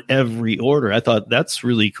on every order. I thought that's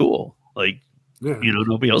really cool. Like,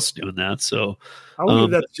 nobody else is doing that. So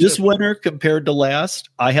this winter compared to last,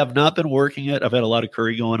 I have not been working it. I've had a lot of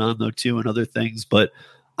curry going on though too, and other things, but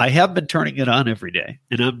I have been turning it on every day,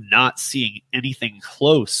 and I'm not seeing anything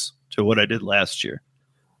close to what I did last year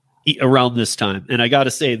around this time. And I got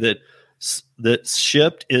to say that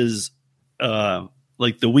Shipt is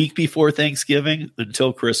like the week before Thanksgiving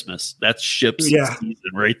until Christmas. That's Shipt's season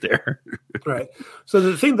right there. Right. So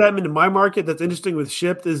the thing that I'm in my market that's interesting with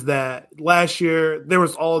Shipt is that last year there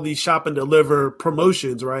was all of these shop and deliver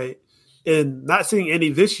promotions, right? And not seeing any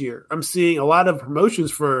this year. I'm seeing a lot of promotions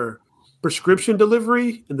for prescription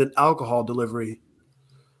delivery and then alcohol delivery.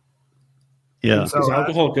 Yeah. So is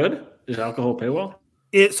alcohol good? Does alcohol pay well?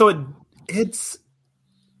 It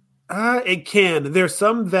can. There's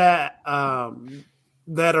some that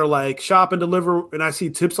are like shop and deliver, and I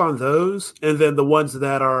see tips on those. And then the ones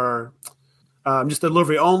that are just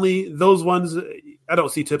delivery only, those ones I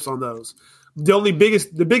don't see tips on those. The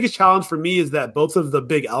biggest challenge for me is that both of the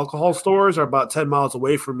big alcohol stores are about 10 miles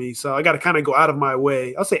away from me. So I got to kind of go out of my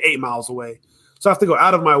way. I'll say 8 miles away. So I have to go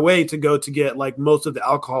out of my way to get like most of the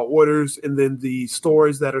alcohol orders, and then the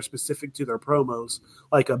stores that are specific to their promos,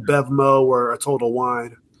 like a Bevmo or a Total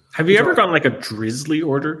Wine. Have you ever gotten like a Drizzly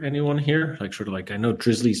order? Anyone here? Like sort of like, I know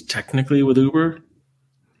Drizzly's technically with Uber.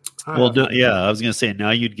 Well, no, I was going to say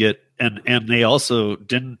now you'd get, and they also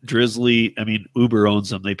didn't Drizzly. I mean, Uber owns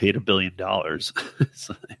them. They paid $1 billion,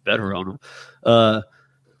 so they better own them.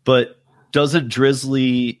 But doesn't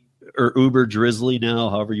Drizzly or Uber Drizzly now,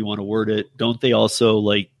 however you want to word it, don't they also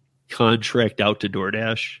like contract out to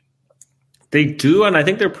DoorDash? They do, and I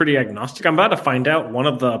think they're pretty agnostic. I'm about to find out. One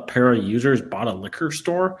of the para users bought a liquor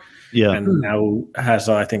store, and now has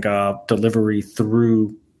I think a delivery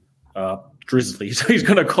through Drizzly. So he's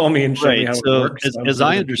going to call me and show me how it works. As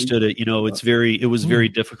I understood it, it was very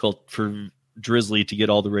difficult for Drizzly to get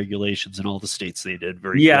all the regulations in all the states they did.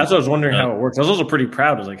 That's what I was wondering how it works. I was also pretty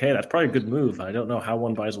proud. I was like, hey, that's probably a good move. I don't know how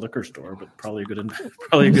one buys a liquor store, but probably a good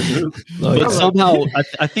move. But somehow,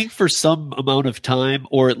 I think for some amount of time,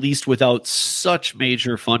 or at least without such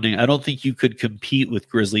major funding, I don't think you could compete with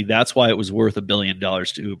Drizzly. That's why it was worth $1 billion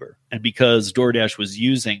to Uber. And because DoorDash was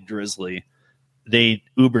using Drizzly,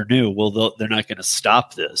 Uber knew, well, they're not going to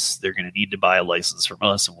stop this. They're going to need to buy a license from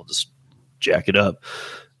us, and we'll just jack it up.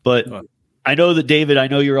 But I know that, David, I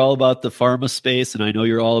know you're all about the pharma space, and I know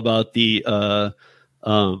you're all about the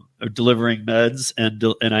delivering meds,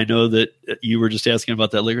 and I know that you were just asking about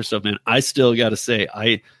that liquor stuff, man. I still got to say,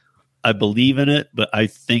 I believe in it, but I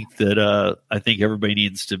think that I think everybody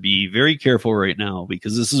needs to be very careful right now,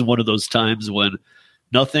 because this is one of those times when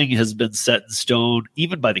nothing has been set in stone,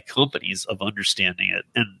 even by the companies, of understanding it.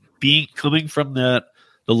 And coming from the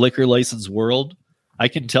liquor license world, I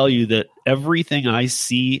can tell you that everything I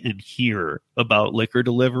see and hear about liquor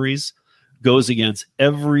deliveries goes against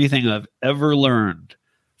everything I've ever learned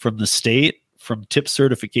from the state, from tip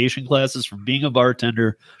certification classes, from being a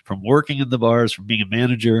bartender, from working in the bars, from being a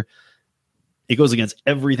manager. It goes against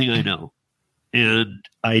everything I know. And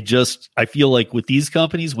I feel like with these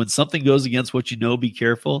companies, when something goes against what you know, be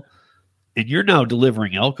careful. And you're now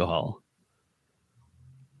delivering alcohol.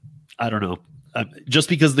 I don't know. Just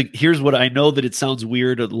because here's what I know, that it sounds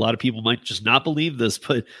weird. A lot of people might just not believe this,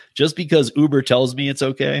 but just because Uber tells me it's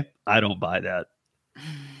okay, I don't buy that.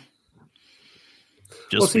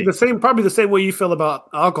 Probably the same way you feel about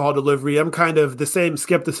alcohol delivery. I'm kind of the same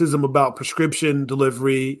skepticism about prescription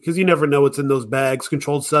delivery, because you never know what's in those bags,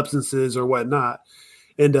 controlled substances or whatnot.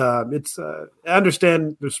 And I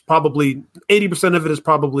understand there's probably 80% of it is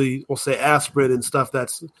probably, we'll say, aspirin and stuff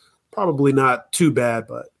that's probably not too bad,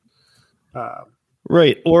 but.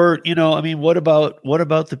 Right. Or, what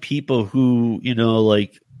about the people who,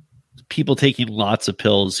 like people taking lots of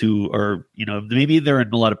pills who are, maybe they're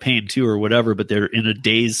in a lot of pain too or whatever, but they're in a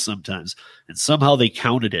daze sometimes, and somehow they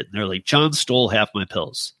counted it and they're like, John stole half my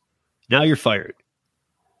pills. Now you're fired.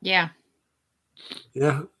 Yeah.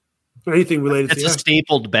 Yeah. Or anything related It's to a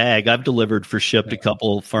stapled bag. I've delivered for shipped a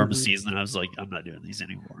couple pharmacies, and I was like, I'm not doing these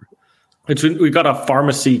anymore. We got a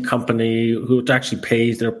pharmacy company who actually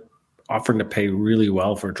pays. They're offering to pay really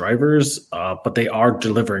well for drivers, but they are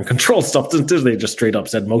delivering controlled substances. They just straight up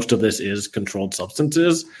said most of this is controlled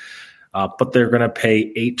substances, but they're going to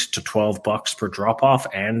pay $8 to $12 per drop off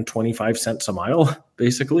and 25 cents a mile,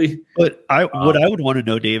 basically. But what I would want to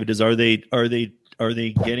know, David, is are they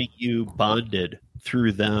getting you bonded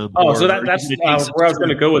through them? Oh, so that's where I was going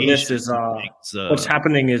to go with this is what's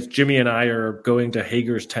happening is Jimmy and I are going to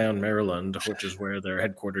Hagerstown, Maryland, which is where their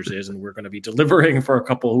headquarters is, and we're going to be delivering for a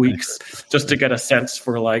couple of weeks just to get a sense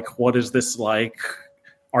for like, what is this like?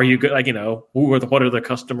 Are you good? Like, you know, what are the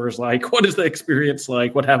customers like? What is the experience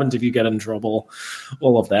like? What happens if you get in trouble?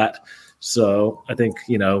 All of that. So I think,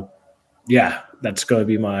 you know, yeah, that's going to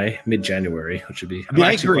be my mid-January, which would be.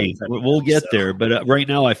 I agree. We'll get there, but right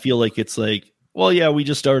now I feel like it's like, well, yeah, we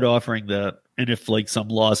just started offering that, and if like some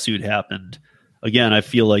lawsuit happened, again, I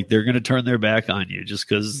feel like they're going to turn their back on you just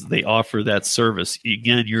because they offer that service.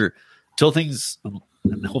 Again, till things,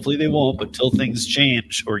 and hopefully they won't, but till things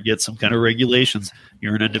change or get some kind of regulations,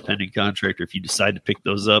 you're an independent contractor. If you decide to pick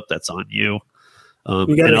those up, that's on you.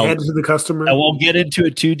 You got to head to the customer. I won't get into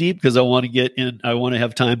it too deep because I want to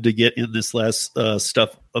have time to get in this last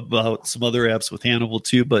stuff about some other apps with Hannibal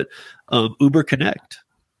too. But Uber Connect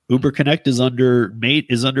is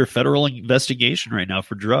under federal investigation right now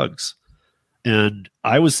for drugs. And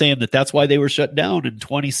I was saying that's why they were shut down in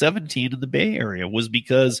 2017 in the Bay Area, was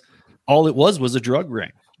because all it was a drug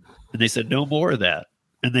ring. And they said no more of that.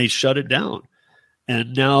 And they shut it down.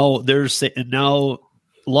 And now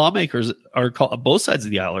lawmakers are both sides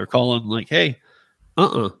of the aisle are calling like, hey,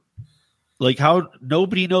 like how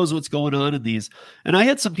nobody knows what's going on in these. And I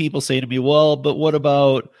had some people say to me, well, but what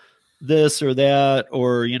about this or that?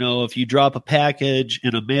 Or, you know, if you drop a package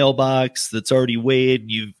in a mailbox that's already weighed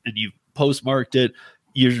and you've postmarked it,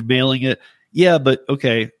 you're mailing it. Yeah, but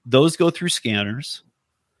okay, those go through scanners.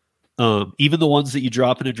 Even the ones that you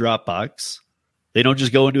drop in a Dropbox, they don't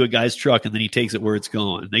just go into a guy's truck and then he takes it where it's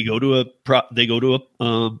going. They go to a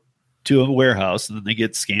warehouse and then they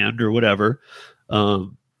get scanned or whatever.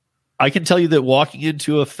 I can tell you that walking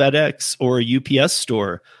into a FedEx or a UPS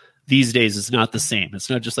store these days is not the same. It's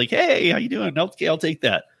not just like, hey, how you doing? Okay, I'll take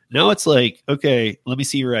that. Now it's like, okay, let me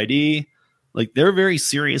see your ID. Like they're very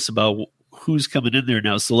serious about who's coming in there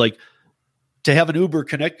now. So like to have an Uber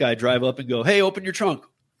Connect guy drive up and go, hey, open your trunk.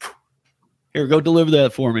 Here, go deliver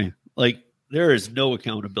that for me. Like there is no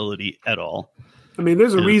accountability at all. I mean,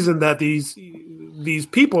 there's a reason that these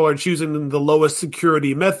people are choosing the lowest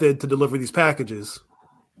security method to deliver these packages.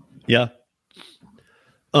 Yeah.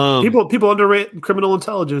 People underrate criminal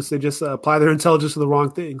intelligence. They just apply their intelligence to the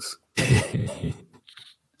wrong things.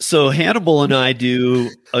 So Hannibal and I do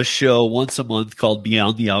a show once a month called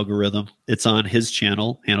Beyond the Algorithm. It's on his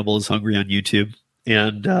channel. Hannibal is Hungry on YouTube.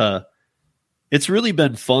 And it's really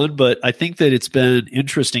been fun, but I think that it's been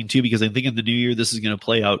interesting too, because I think in the new year, this is going to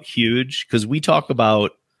play out huge because we talk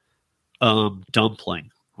about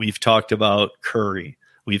dumpling. We've talked about curry.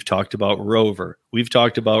 We've talked about Rover. We've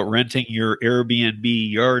talked about renting your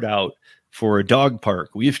Airbnb yard out for a dog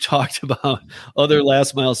park. We've talked about other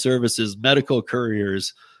last mile services, medical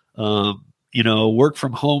couriers, work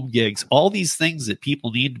from home gigs, all these things that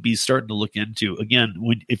people need to be starting to look into. Again,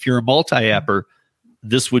 if you're a multi-apper,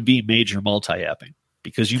 this would be major multi-apping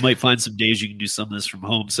because you might find some days you can do some of this from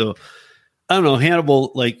home. So I don't know,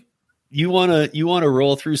 Hannibal, like you want to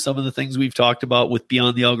roll through some of the things we've talked about with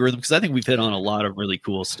Beyond the Algorithm, because I think we've hit on a lot of really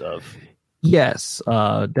cool stuff. Yes,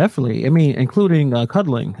 definitely. I mean, including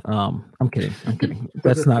cuddling. I'm kidding.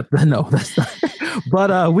 That's not.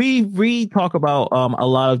 But we talk about a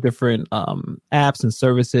lot of different apps and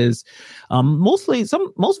services. Most of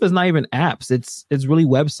it's not even apps. It's really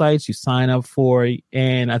websites you sign up for.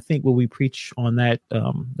 And I think what we preach on that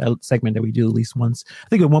segment that we do at least once. I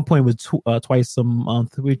think at one point it was twice a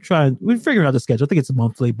month. We're figuring out the schedule. I think it's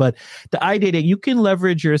monthly. But the idea that you can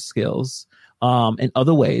leverage your skills in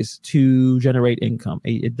other ways to generate income.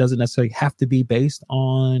 It doesn't necessarily have to be based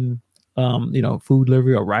on, food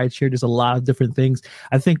delivery or rideshare. There's a lot of different things.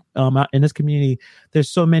 I think in this community, there's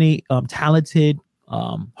so many talented,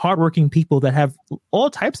 hardworking people that have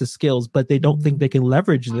all types of skills, but they don't think they can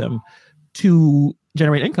leverage them to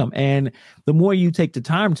generate income. And the more you take the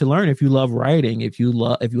time to learn, if you love writing, if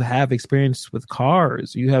you have experience with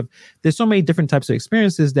cars, there's so many different types of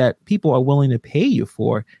experiences that people are willing to pay you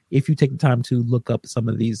for if you take the time to look up some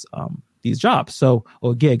of these jobs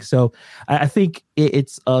or gigs. So I think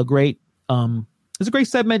it's a great it's a great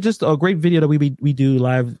segment, just a great video that we do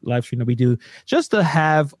live stream that we do just to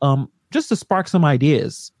have just to spark some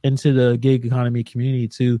ideas into the gig economy community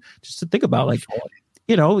to think about, like,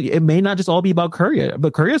 you know, it may not just all be about courier,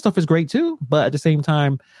 but courier stuff is great too. But at the same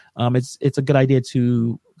time, it's a good idea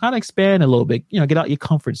to kind of expand a little bit, you know, get out your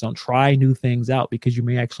comfort zone, try new things out because you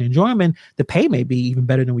may actually enjoy them and the pay may be even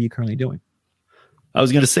better than what you're currently doing. I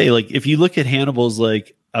was going to say, like, if you look at Hannibal's,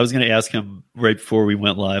 like, I was going to ask him right before we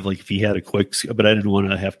went live, like if he had a quick, but I didn't want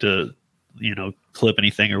to have to, you know, clip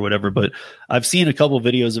anything or whatever. But I've seen a couple of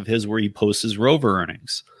videos of his where he posts his Rover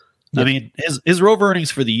earnings. Yep. I mean, his Rover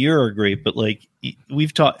earnings for the year are great, but like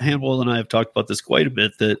Hannibal and I have talked about this quite a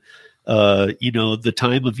bit, that, you know, the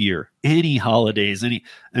time of year, any holidays,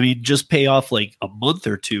 just pay off like a month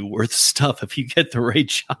or two worth of stuff if you get the right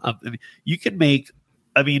job. I mean, you can make,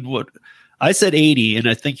 what I said 80, and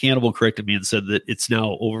I think Hannibal corrected me and said that it's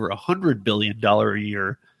now over $100 billion a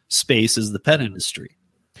year space is the pet industry.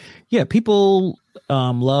 Yeah, people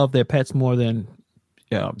love their pets more than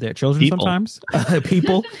their children. Sometimes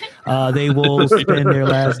people they will spend their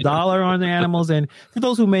last dollar on the animals. And for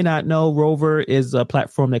those who may not know, Rover is a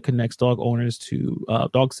platform that connects dog owners to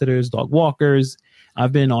dog sitters, dog walkers.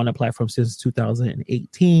 I've been on a platform since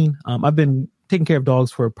 2018. I've been taking care of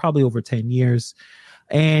dogs for probably over 10 years.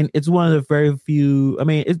 And it's one of the very few,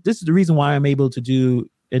 this is the reason why I'm able to do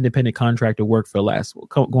independent contractor work for the last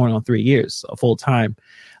going on 3 years full time.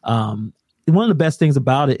 One of the best things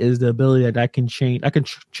about it is the ability that I can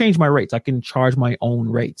change my rates. I can charge my own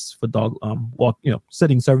rates for dog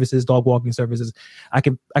sitting services, dog walking services. I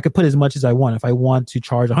could put as much as I want. If I want to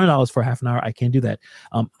charge $100 for half an hour, I can do that.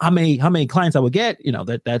 How many clients I would get,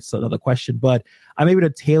 that's another question. But I'm able to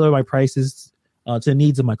tailor my prices to the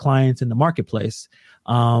needs of my clients in the marketplace.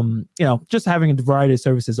 Just having a variety of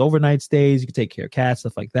services, overnight stays, you can take care of cats,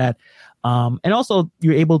 stuff like that. And also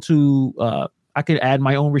you're able to, I could add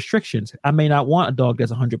my own restrictions. I may not want a dog that's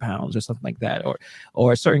 100 pounds or something like that,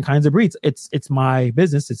 or certain kinds of breeds. It's my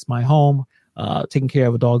business. It's my home, taking care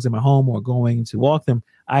of the dogs in my home or going to walk them.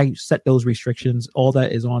 I set those restrictions. All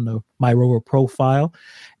that is on my Rover profile.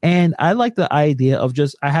 And I like the idea of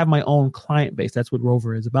I have my own client base. That's what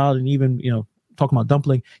Rover is about. And even, talking about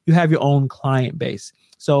Dumpling, you have your own client base.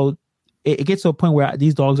 So it gets to a point where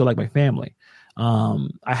these dogs are like my family.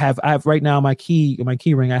 I have right now my key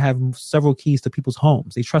ring. I have several keys to people's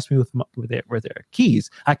homes. They trust me with their keys.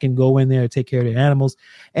 I can go in there and take care of their animals.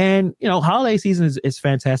 And holiday season is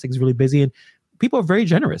fantastic. It's really busy, and people are very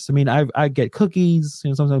generous. I get cookies,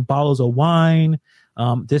 sometimes bottles of wine.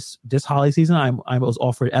 This holiday season, I was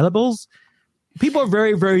offered edibles. People are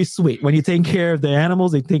very, very sweet when you take care of the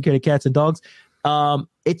animals. They take care of the cats and dogs.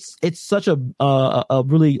 It's such a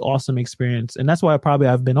really awesome experience, and that's why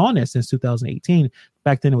I've been on this since 2018.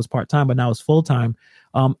 Back then it was part-time, but now it's full-time.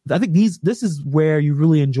 I think this is where you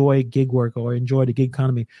really enjoy gig work or enjoy the gig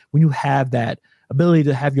economy, when you have that ability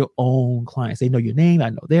to have your own clients. They know your name,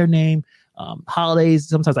 I know their name. Holidays,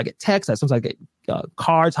 sometimes I get texts, sometimes I get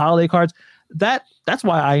cards, holiday cards. That's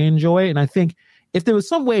why I enjoy it. And I think if there was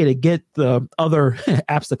some way to get the other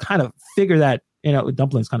apps to kind of figure that,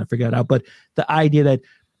 Dumplings kind of figure it out, but the idea that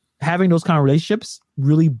having those kind of relationships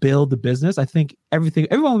really build the business, I think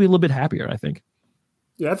everyone will be a little bit happier, I think.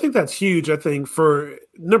 Yeah, I think that's huge. I think for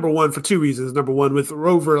two reasons. Number one, with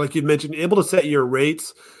Rover, like you mentioned, able to set your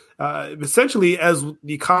rates. Essentially, as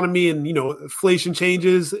the economy and inflation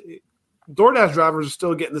changes, DoorDash drivers are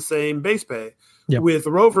still getting the same base pay. Yep. With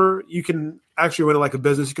Rover, you can actually run it like a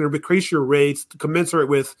business. You can increase your rates to commensurate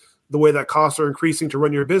with the way that costs are increasing to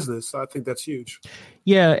run your business. So I think that's huge.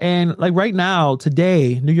 Yeah, and like right now,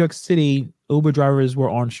 today, New York City Uber drivers were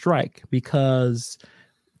on strike because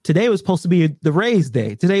today was supposed to be the raise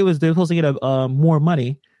day. They were supposed to get more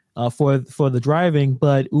money for the driving,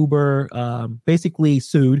 but Uber basically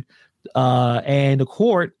sued, and the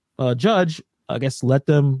court judge, I guess, let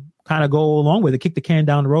them kind of go along with it, kick the can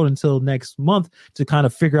down the road until next month to kind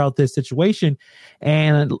of figure out this situation.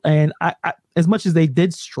 And I as much as they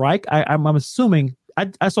did strike, I'm assuming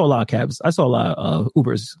I saw a lot of cabs. I saw a lot of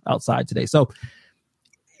Ubers outside today. So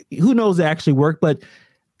who knows they actually work, but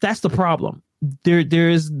that's the problem. There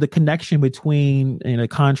is the connection between the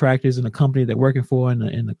contractors and the company they're working for and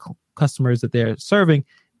the customers that they're serving.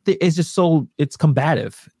 It's just it's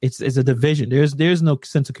combative. It's a division. There's no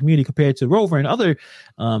sense of community compared to Rover and other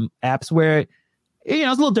apps where, it's a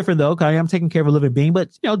little different though. Cause I am taking care of a living being, but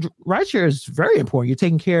rideshare is very important. You're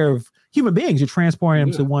taking care of human beings. You're transporting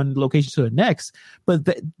them to one location to the next, but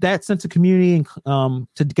that sense of community and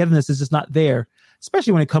togetherness is just not there,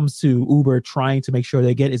 especially when it comes to Uber trying to make sure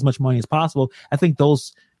they get as much money as possible. I think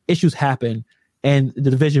those issues happen, and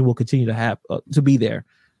the division will continue to be there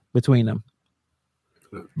between them.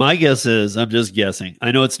 My guess is, I'm just guessing.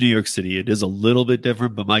 I know it's New York City. It is a little bit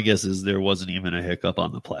different, but my guess is there wasn't even a hiccup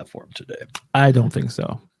on the platform today. I don't think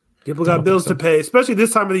so. People got bills to pay, especially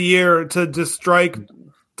this time of the year, to just strike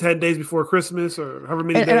 10 days before Christmas or however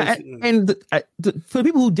many days. And for the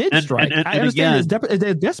people who did strike, I understand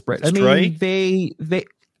they're desperate. I mean, they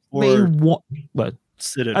want, but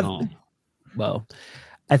sit at home. Well,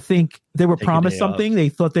 I think they were promised something. They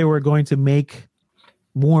thought they were going to make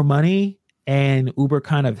more money, and Uber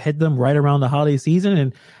kind of hit them right around the holiday season.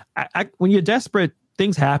 And when you're desperate,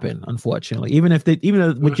 things happen, unfortunately, even if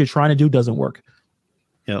what you're trying to do doesn't work.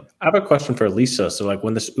 Yep. I have a question for Lisa. So, like,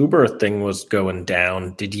 when this Uber thing was going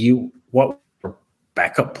down, what was your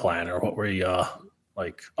backup plan, or what were you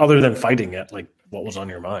like, other than fighting it? Like, what was on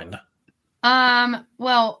your mind?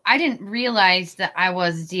 Well, I didn't realize that I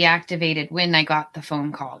was deactivated when I got the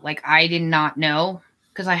phone call. Like, I did not know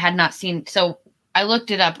because I had not seen. So I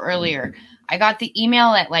looked it up earlier. I got the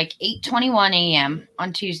email at like 8:21 a.m.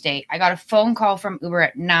 on Tuesday. I got a phone call from Uber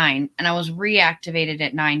at 9, and I was reactivated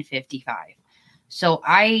at 9:55. So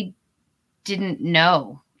I didn't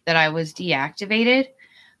know that I was deactivated,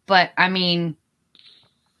 but I mean,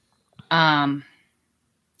 I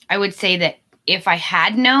would say that if I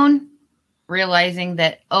had known, realizing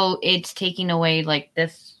that, it's taking away like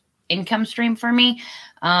this income stream for me.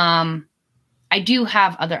 I do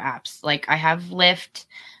have other apps. Like I have Lyft,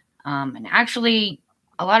 and actually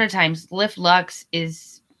a lot of times Lyft Lux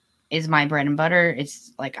is my bread and butter.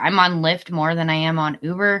 It's like I'm on Lyft more than I am on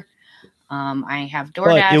Uber. I have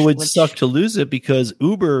DoorDash. But it would suck to lose it because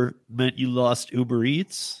Uber meant you lost Uber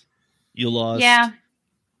Eats. You lost. Yeah.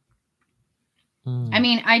 I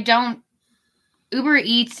mean, Uber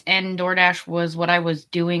Eats and DoorDash was what I was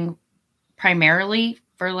doing primarily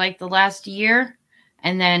for like the last year.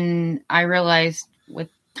 And then I realized with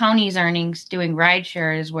Tony's earnings, doing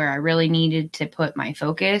rideshare is where I really needed to put my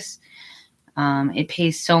focus. It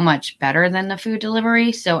pays so much better than the food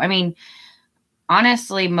delivery. So, I mean,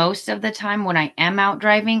 honestly, most of the time when I am out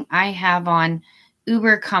driving, I have on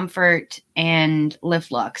Uber Comfort and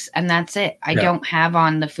Lyft Lux, and that's it. I don't have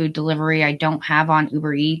on the food delivery. I don't have on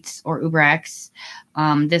Uber Eats or UberX.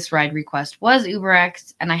 This ride request was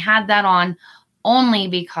UberX, and I had that on only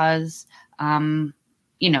because, the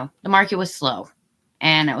market was slow,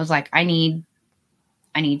 and it was like, I need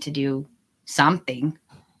to do something.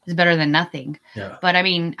 It's better than nothing. Yeah. But I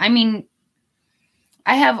mean,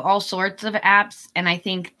 I have all sorts of apps, and I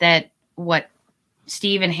think that what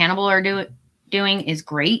Steve and Hannibal are doing is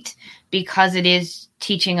great because it is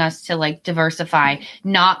teaching us to like diversify,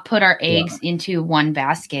 not put our eggs into one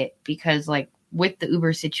basket, because like with the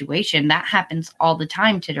Uber situation, that happens all the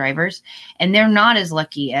time to drivers, and they're not as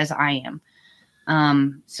lucky as I am.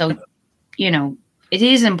 So, it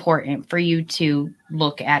is important for you to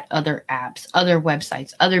look at other apps, other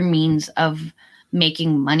websites, other means of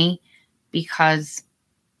making money, because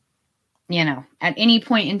at any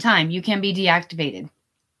point in time, you can be deactivated.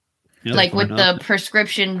 Yeah, like with the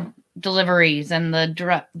prescription deliveries and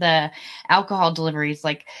the alcohol deliveries.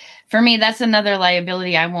 Like for me, that's another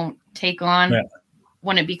liability I won't take on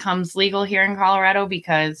when it becomes legal here in Colorado,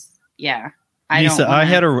 because Lisa, I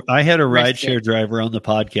had a rideshare driver on the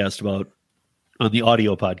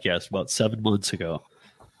audio podcast about 7 months ago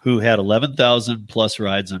who had 11,000 plus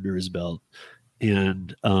rides under his belt.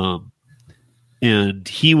 And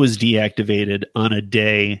he was deactivated on a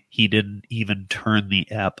day he didn't even turn the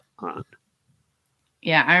app on.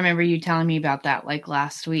 Yeah, I remember you telling me about that like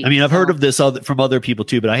last week. I mean, I've heard of this from other people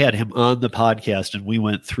too, but I had him on the podcast and we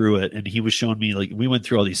went through it, and he was showing me, like, we went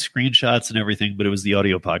through all these screenshots and everything, but it was the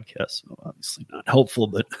audio podcast. So obviously not helpful,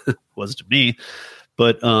 but it was to me.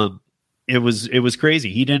 But it was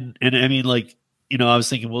crazy. He didn't, and I mean, like, I was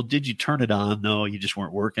thinking, well, did you turn it on? No, you just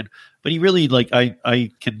weren't working. But he really, like, I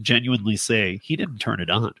can genuinely say he didn't turn it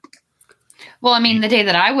on. Well, I mean, the day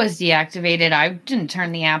that I was deactivated, I didn't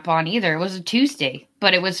turn the app on either. It was a Tuesday,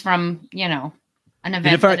 but it was from, an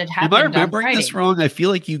event that had happened. Am I remembering this wrong? I feel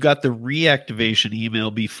like you got the reactivation email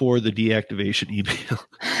before the deactivation email.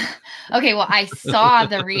 Okay, well, I saw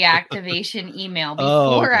the reactivation email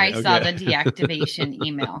before I saw the deactivation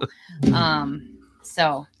email.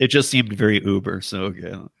 So it just seemed very Uber. So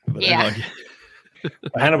okay. But yeah.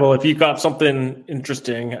 Hannibal, if you got something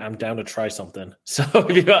interesting, I'm down to try something. So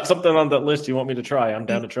if you got something on that list you want me to try, I'm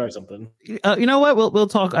down to try something. You know what? We'll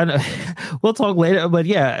talk. We'll talk later. But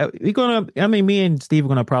yeah, we're gonna. I mean, me and Steve are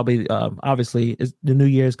gonna probably. Obviously, the New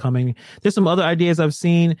Year's coming. There's some other ideas I've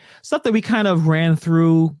seen, stuff that we kind of ran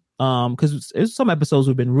through. Because there's some episodes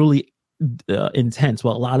we've been really intense.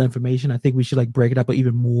 Well, a lot of information. I think we should like break it up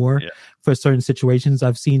even more for certain situations.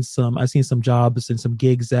 I've seen some jobs and some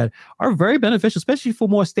gigs that are very beneficial, especially for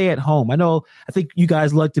more stay at home. I think you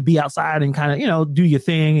guys like to be outside and kind of, do your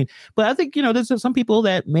thing. But I think, there's some people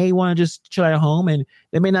that may want to just chill at home and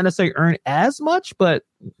they may not necessarily earn as much, but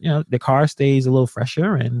the car stays a little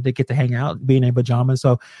fresher and they get to hang out, be in their pajamas.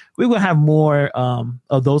 So we will have more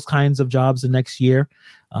of those kinds of jobs the next year.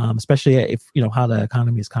 Especially if how the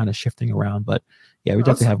economy is kind of shifting around, but we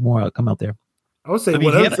definitely have more come out there. I would say,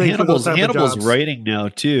 Hannibal's writing now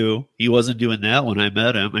too. He wasn't doing that when I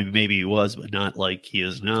met him. I mean, maybe he was, but not like he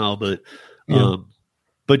is now. But,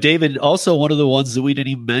 but David, also one of the ones that we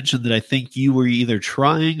didn't even mention that I think you were either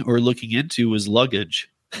trying or looking into was luggage.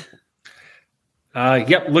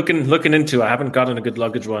 Yep, looking into. I haven't gotten a good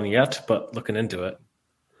luggage one yet, but looking into it.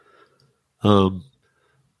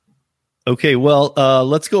 Okay, well,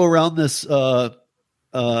 let's go around this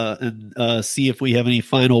and see if we have any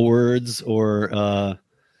final words, or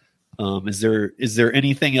is there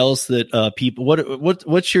anything else that people?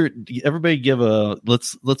 What's your? Everybody give a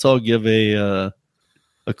let's all give a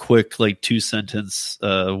quick 2-sentence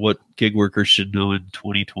what gig workers should know in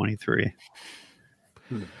 2023,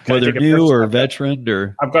 whether new or veteran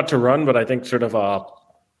or. I've got to run, but I think sort of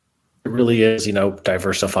it really is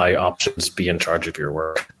diversify options, be in charge of your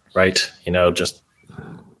work. Right. I think,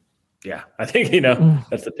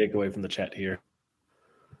 that's the takeaway from the chat here.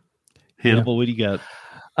 Hannibal, what do you got?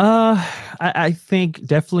 I think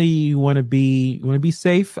definitely you want to be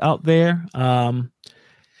safe out there. I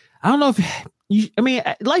don't know if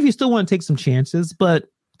life, you still want to take some chances, but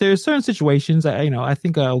there's certain situations I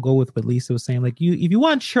think I'll go with what Lisa was saying. If you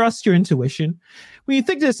want to trust your intuition, when you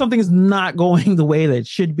think that something is not going the way that it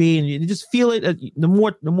should be, and you just feel it, the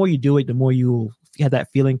more you do it, the more you have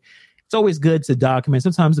that feeling. It's always good to document,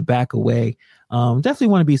 sometimes to back away. Definitely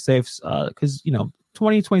want to be safe because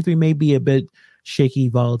 2023 may be a bit shaky,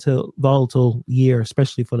 volatile year,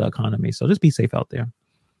 especially for the economy. So just be safe out there.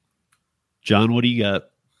 John, what do you got?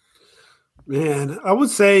 Man, I would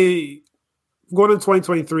say going into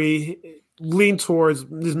 2023, lean towards,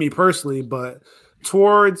 this is me personally, but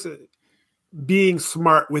towards being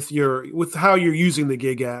smart with how you're using the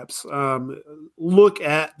gig apps. Look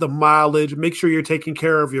at the mileage, make sure you're taking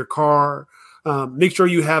care of your car, make sure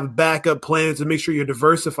you have backup plans, and make sure you're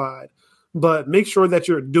diversified. But make sure that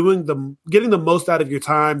you're getting the most out of your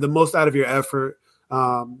time, the most out of your effort,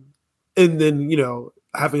 and then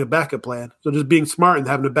having a backup plan. So just being smart and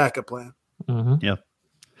having a backup plan. Mm-hmm. Yeah.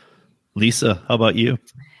 Lisa, how about you?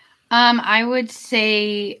 I would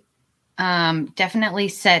say definitely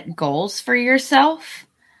set goals for yourself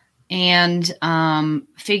and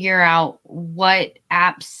figure out what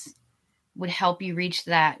apps would help you reach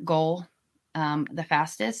that goal the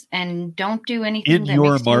fastest, and don't do anything in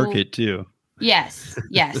your market too. Yes.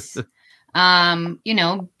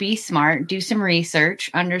 Be smart, do some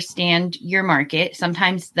research, understand your market.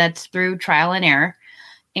 Sometimes that's through trial and error,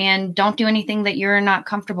 and don't do anything that you're not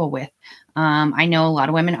comfortable with. I know a lot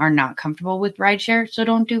of women are not comfortable with rideshare, so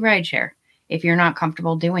don't do rideshare if you're not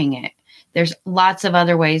comfortable doing it. There's lots of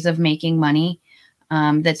other ways of making money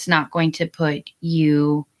that's not going to put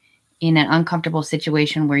you in an uncomfortable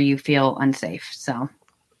situation where you feel unsafe. So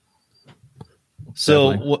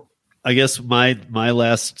I guess my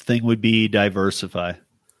last thing would be diversify.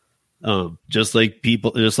 Just like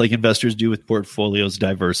investors do with portfolios,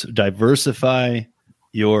 diversify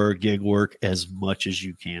your gig work as much as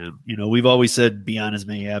you can. We've always said be on as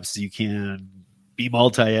many apps as you can, be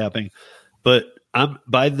multi-apping, but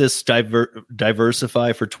by this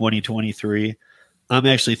diversify for 2023, I'm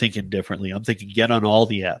actually thinking differently. I'm thinking get on all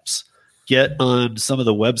the apps, get on some of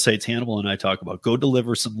the websites Hannibal and I talk about, go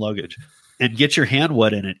deliver some luggage and get your hand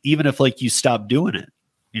wet in it. Even if you stop doing it,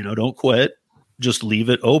 don't quit, just leave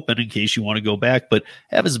it open in case you want to go back, but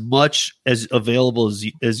have as much as available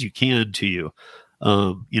as you can to you.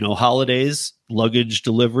 Holidays, luggage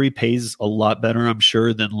delivery pays a lot better, I'm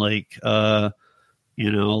sure, than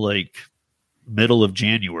middle of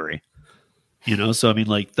January, so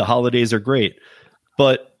the holidays are great,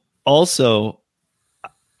 but also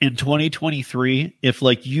in 2023,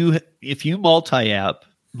 if you multi-app,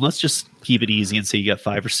 let's just keep it easy and say you got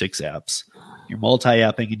 5 or 6 apps, you're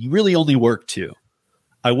multi-apping and you really only work 2.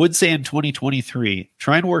 I would say in 2023,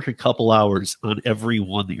 try and work a couple hours on every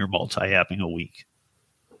one that you're multi-apping a week,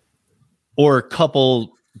 or a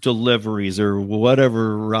couple deliveries or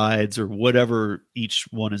whatever rides or whatever each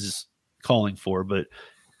one is calling for, but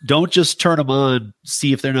don't just turn them on,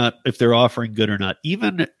 see if they're offering good or not.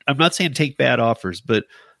 Even, I'm not saying take bad offers, but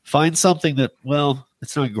find something that,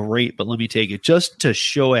 it's not great, but let me take it, just to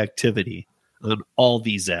show activity on all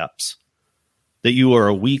these apps. that you are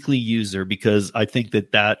a weekly user, because I think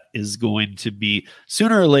that is going to be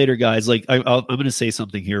sooner or later, guys. Like I'm going to say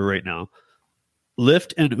something here right now.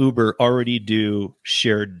 Lyft and Uber already do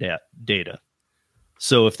shared data.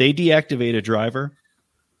 So if they deactivate a driver,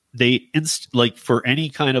 they like for any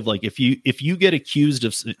kind of like, if you get accused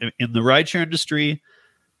of in the rideshare industry,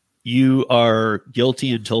 you are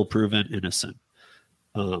guilty until proven innocent.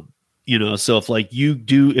 So if like you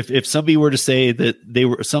do, if somebody were to say that they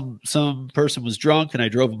were some person was drunk and I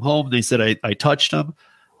drove them home and they said I touched them,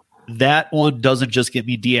 that one doesn't just get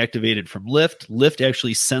me deactivated from Lyft. Lyft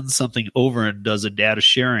actually sends something over and does a data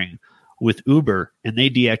sharing with Uber, and they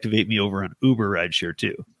deactivate me over on Uber rideshare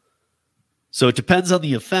too. So it depends on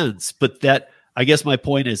the offense, but that, I guess my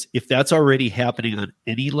point is, if that's already happening on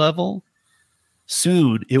any level,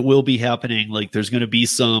 soon it will be happening. Like there's going to be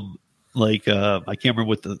some, like I can't remember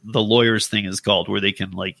what the lawyers thing is called, where they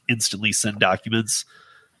can like instantly send documents,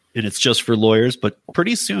 and it's just for lawyers. But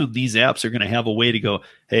pretty soon these apps are going to have a way to go,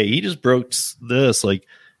 hey, he just broke this, like,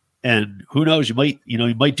 and who knows, you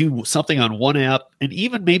might do something on one app, and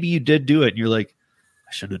even maybe you did do it and you're like,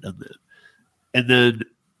 I shouldn't have done that. And then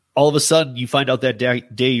all of a sudden you find out that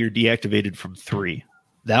day you're deactivated from 3,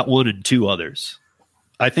 that one and 2 others.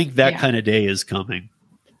 I think that kind of day is coming.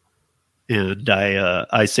 And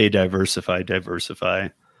I say diversify,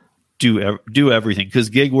 do everything, because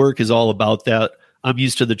gig work is all about that. I'm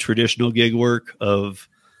used to the traditional gig work of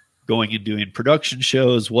going and doing production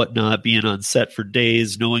shows, whatnot, being on set for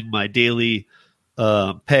days, knowing my daily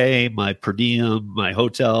pay, my per diem, my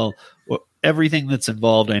hotel, everything that's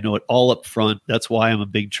involved. I know it all up front. That's why I'm a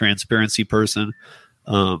big transparency person.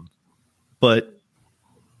 But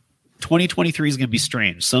 2023 is going to be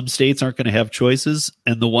strange. Some states aren't going to have choices,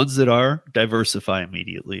 and the ones that are, diversify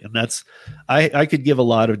immediately. And that's, I could give a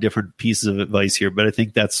lot of different pieces of advice here, but I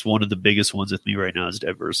think that's one of the biggest ones with me right now is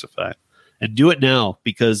diversify, and do it now,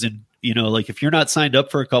 because like if you're not signed up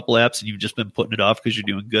for a couple apps and you've just been putting it off because you're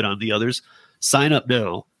doing good on the others, sign up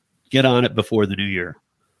now, get on it before the new year.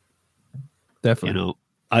 Definitely.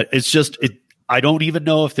 I don't even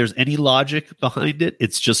know if there's any logic behind it.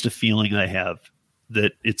 It's just a feeling I have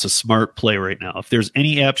that it's a smart play right now. If there's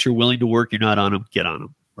any apps you're willing to work, you're not on them, get on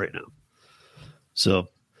them right now. So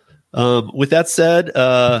with that said,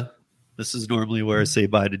 this is normally where I say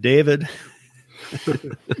bye to David.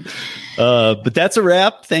 But that's a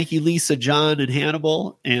wrap. Thank you, Lisa, John, and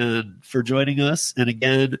Hannibal, and for joining us. And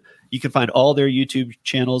again, you can find all their YouTube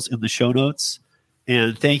channels in the show notes.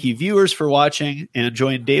 And thank you, viewers, for watching, and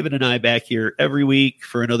join David and I back here every week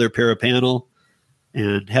for another Parapanel.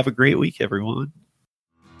 And have a great week, everyone.